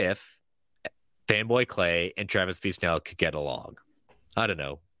 what if Fanboy Clay and Travis B. Snell could get along? I don't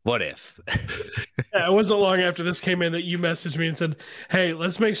know. What if? Yeah, it wasn't long after this came in that you messaged me and said, hey,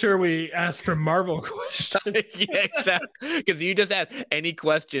 let's make sure we ask for Marvel questions. Yeah, exactly. Because you just had any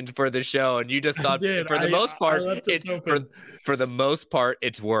questions for the show, and you just thought for the most part,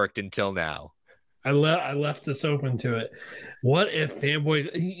 it's worked until now. I left this open to it. What if Fanboy?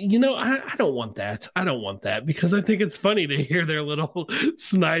 I don't want that. I don't want that, because I think it's funny to hear their little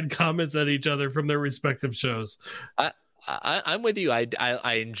snide comments at each other from their respective shows. I'm with you.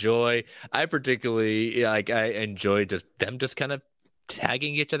 I enjoy just them just kind of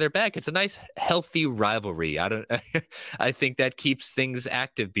tagging each other back. It's a nice, healthy rivalry. I think that keeps things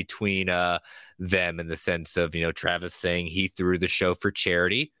active between them, in the sense of, Travis saying he threw the show for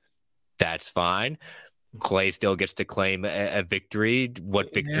charity. That's fine. Clay still gets to claim a victory.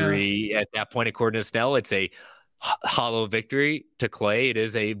 What victory at that point, according to Snell? It's a hollow victory to Clay. It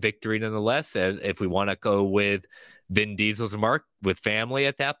is a victory nonetheless. As if we want to go with Vin Diesel's mark with family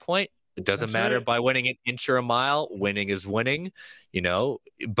at that point, it doesn't matter by winning an inch or a mile. Winning is winning,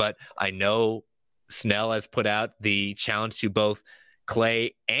 but I know Snell has put out the challenge to both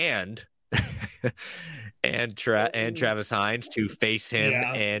Clay and Travis Hines to face him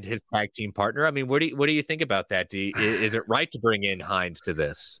and his tag team partner. I mean, what do you think about that? Is it right to bring in Hines to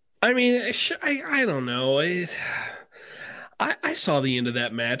this? I mean, I don't know. I saw the end of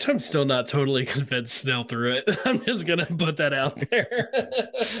that match. I'm still not totally convinced Snell threw it. I'm just going to put that out there.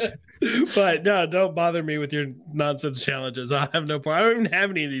 But no, don't bother me with your nonsense challenges. I have no problem. I don't even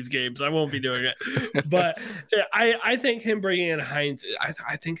have any of these games. I won't be doing it. But I think him bringing in Hines,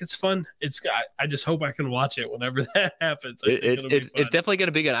 I think it's fun. I just hope I can watch it whenever that happens. It's definitely going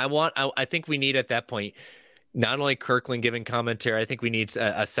to be good. I think we need at that point not only Kirkland giving commentary. I think we need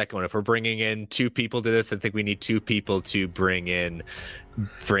a second one. If we're bringing in two people to this, I think we need two people to bring in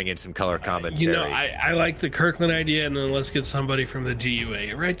some color commentary. I like the Kirkland idea, and then let's get somebody from the GUA.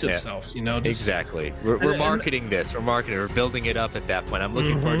 It writes itself, Exactly. We're marketing this. We're building it up at that point. I'm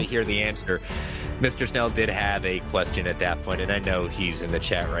looking forward to hear the answer. Mr. Snell did have a question at that point, and I know he's in the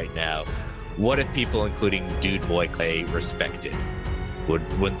chat right now. What if people, including Dude Boy Clay, respected?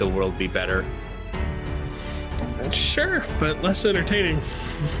 Wouldn't the world be better? Sure, but less entertaining.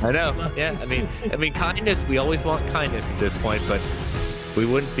 I know. Yeah, I mean, kindness. We always want kindness at this point, but we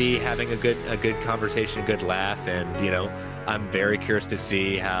wouldn't be having a good conversation, a good laugh, and I'm very curious to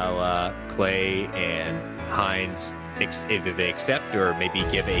see how Clay and Hines either they accept or maybe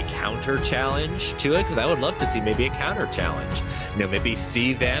give a counter challenge to it, because I would love to see maybe a counter challenge. Maybe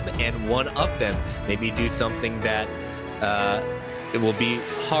see them and one up them. Maybe do something that it will be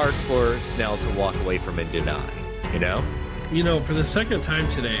hard for Snell to walk away from and deny. For the second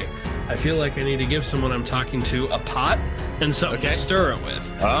time today, I feel like I need to give someone I'm talking to a pot and something to stir it with.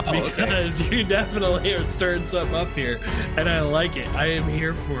 Because you definitely are stirring something up here, and I like it. I am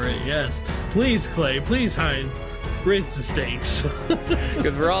here for it, yes. Please, Clay, please, Hines, raise the stakes.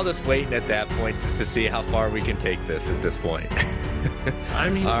 Because we're all just waiting at that point to see how far we can take this at this point. I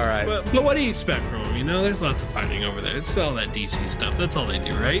mean, all right. But what do you expect from them? There's lots of fighting over there. It's all that DC stuff. That's all they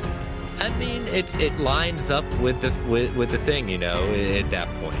do, right? I mean, it lines up with the thing, at that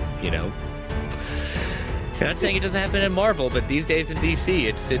point, I'm not saying it doesn't happen in Marvel, but these days in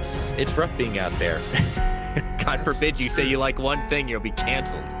DC, it's rough being out there. God forbid you say you like one thing, you'll be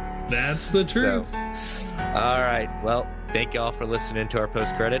canceled. That's the truth. So, all right. Well, thank you all for listening to our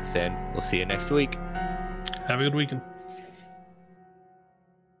post credits, and we'll see you next week. Have a good weekend.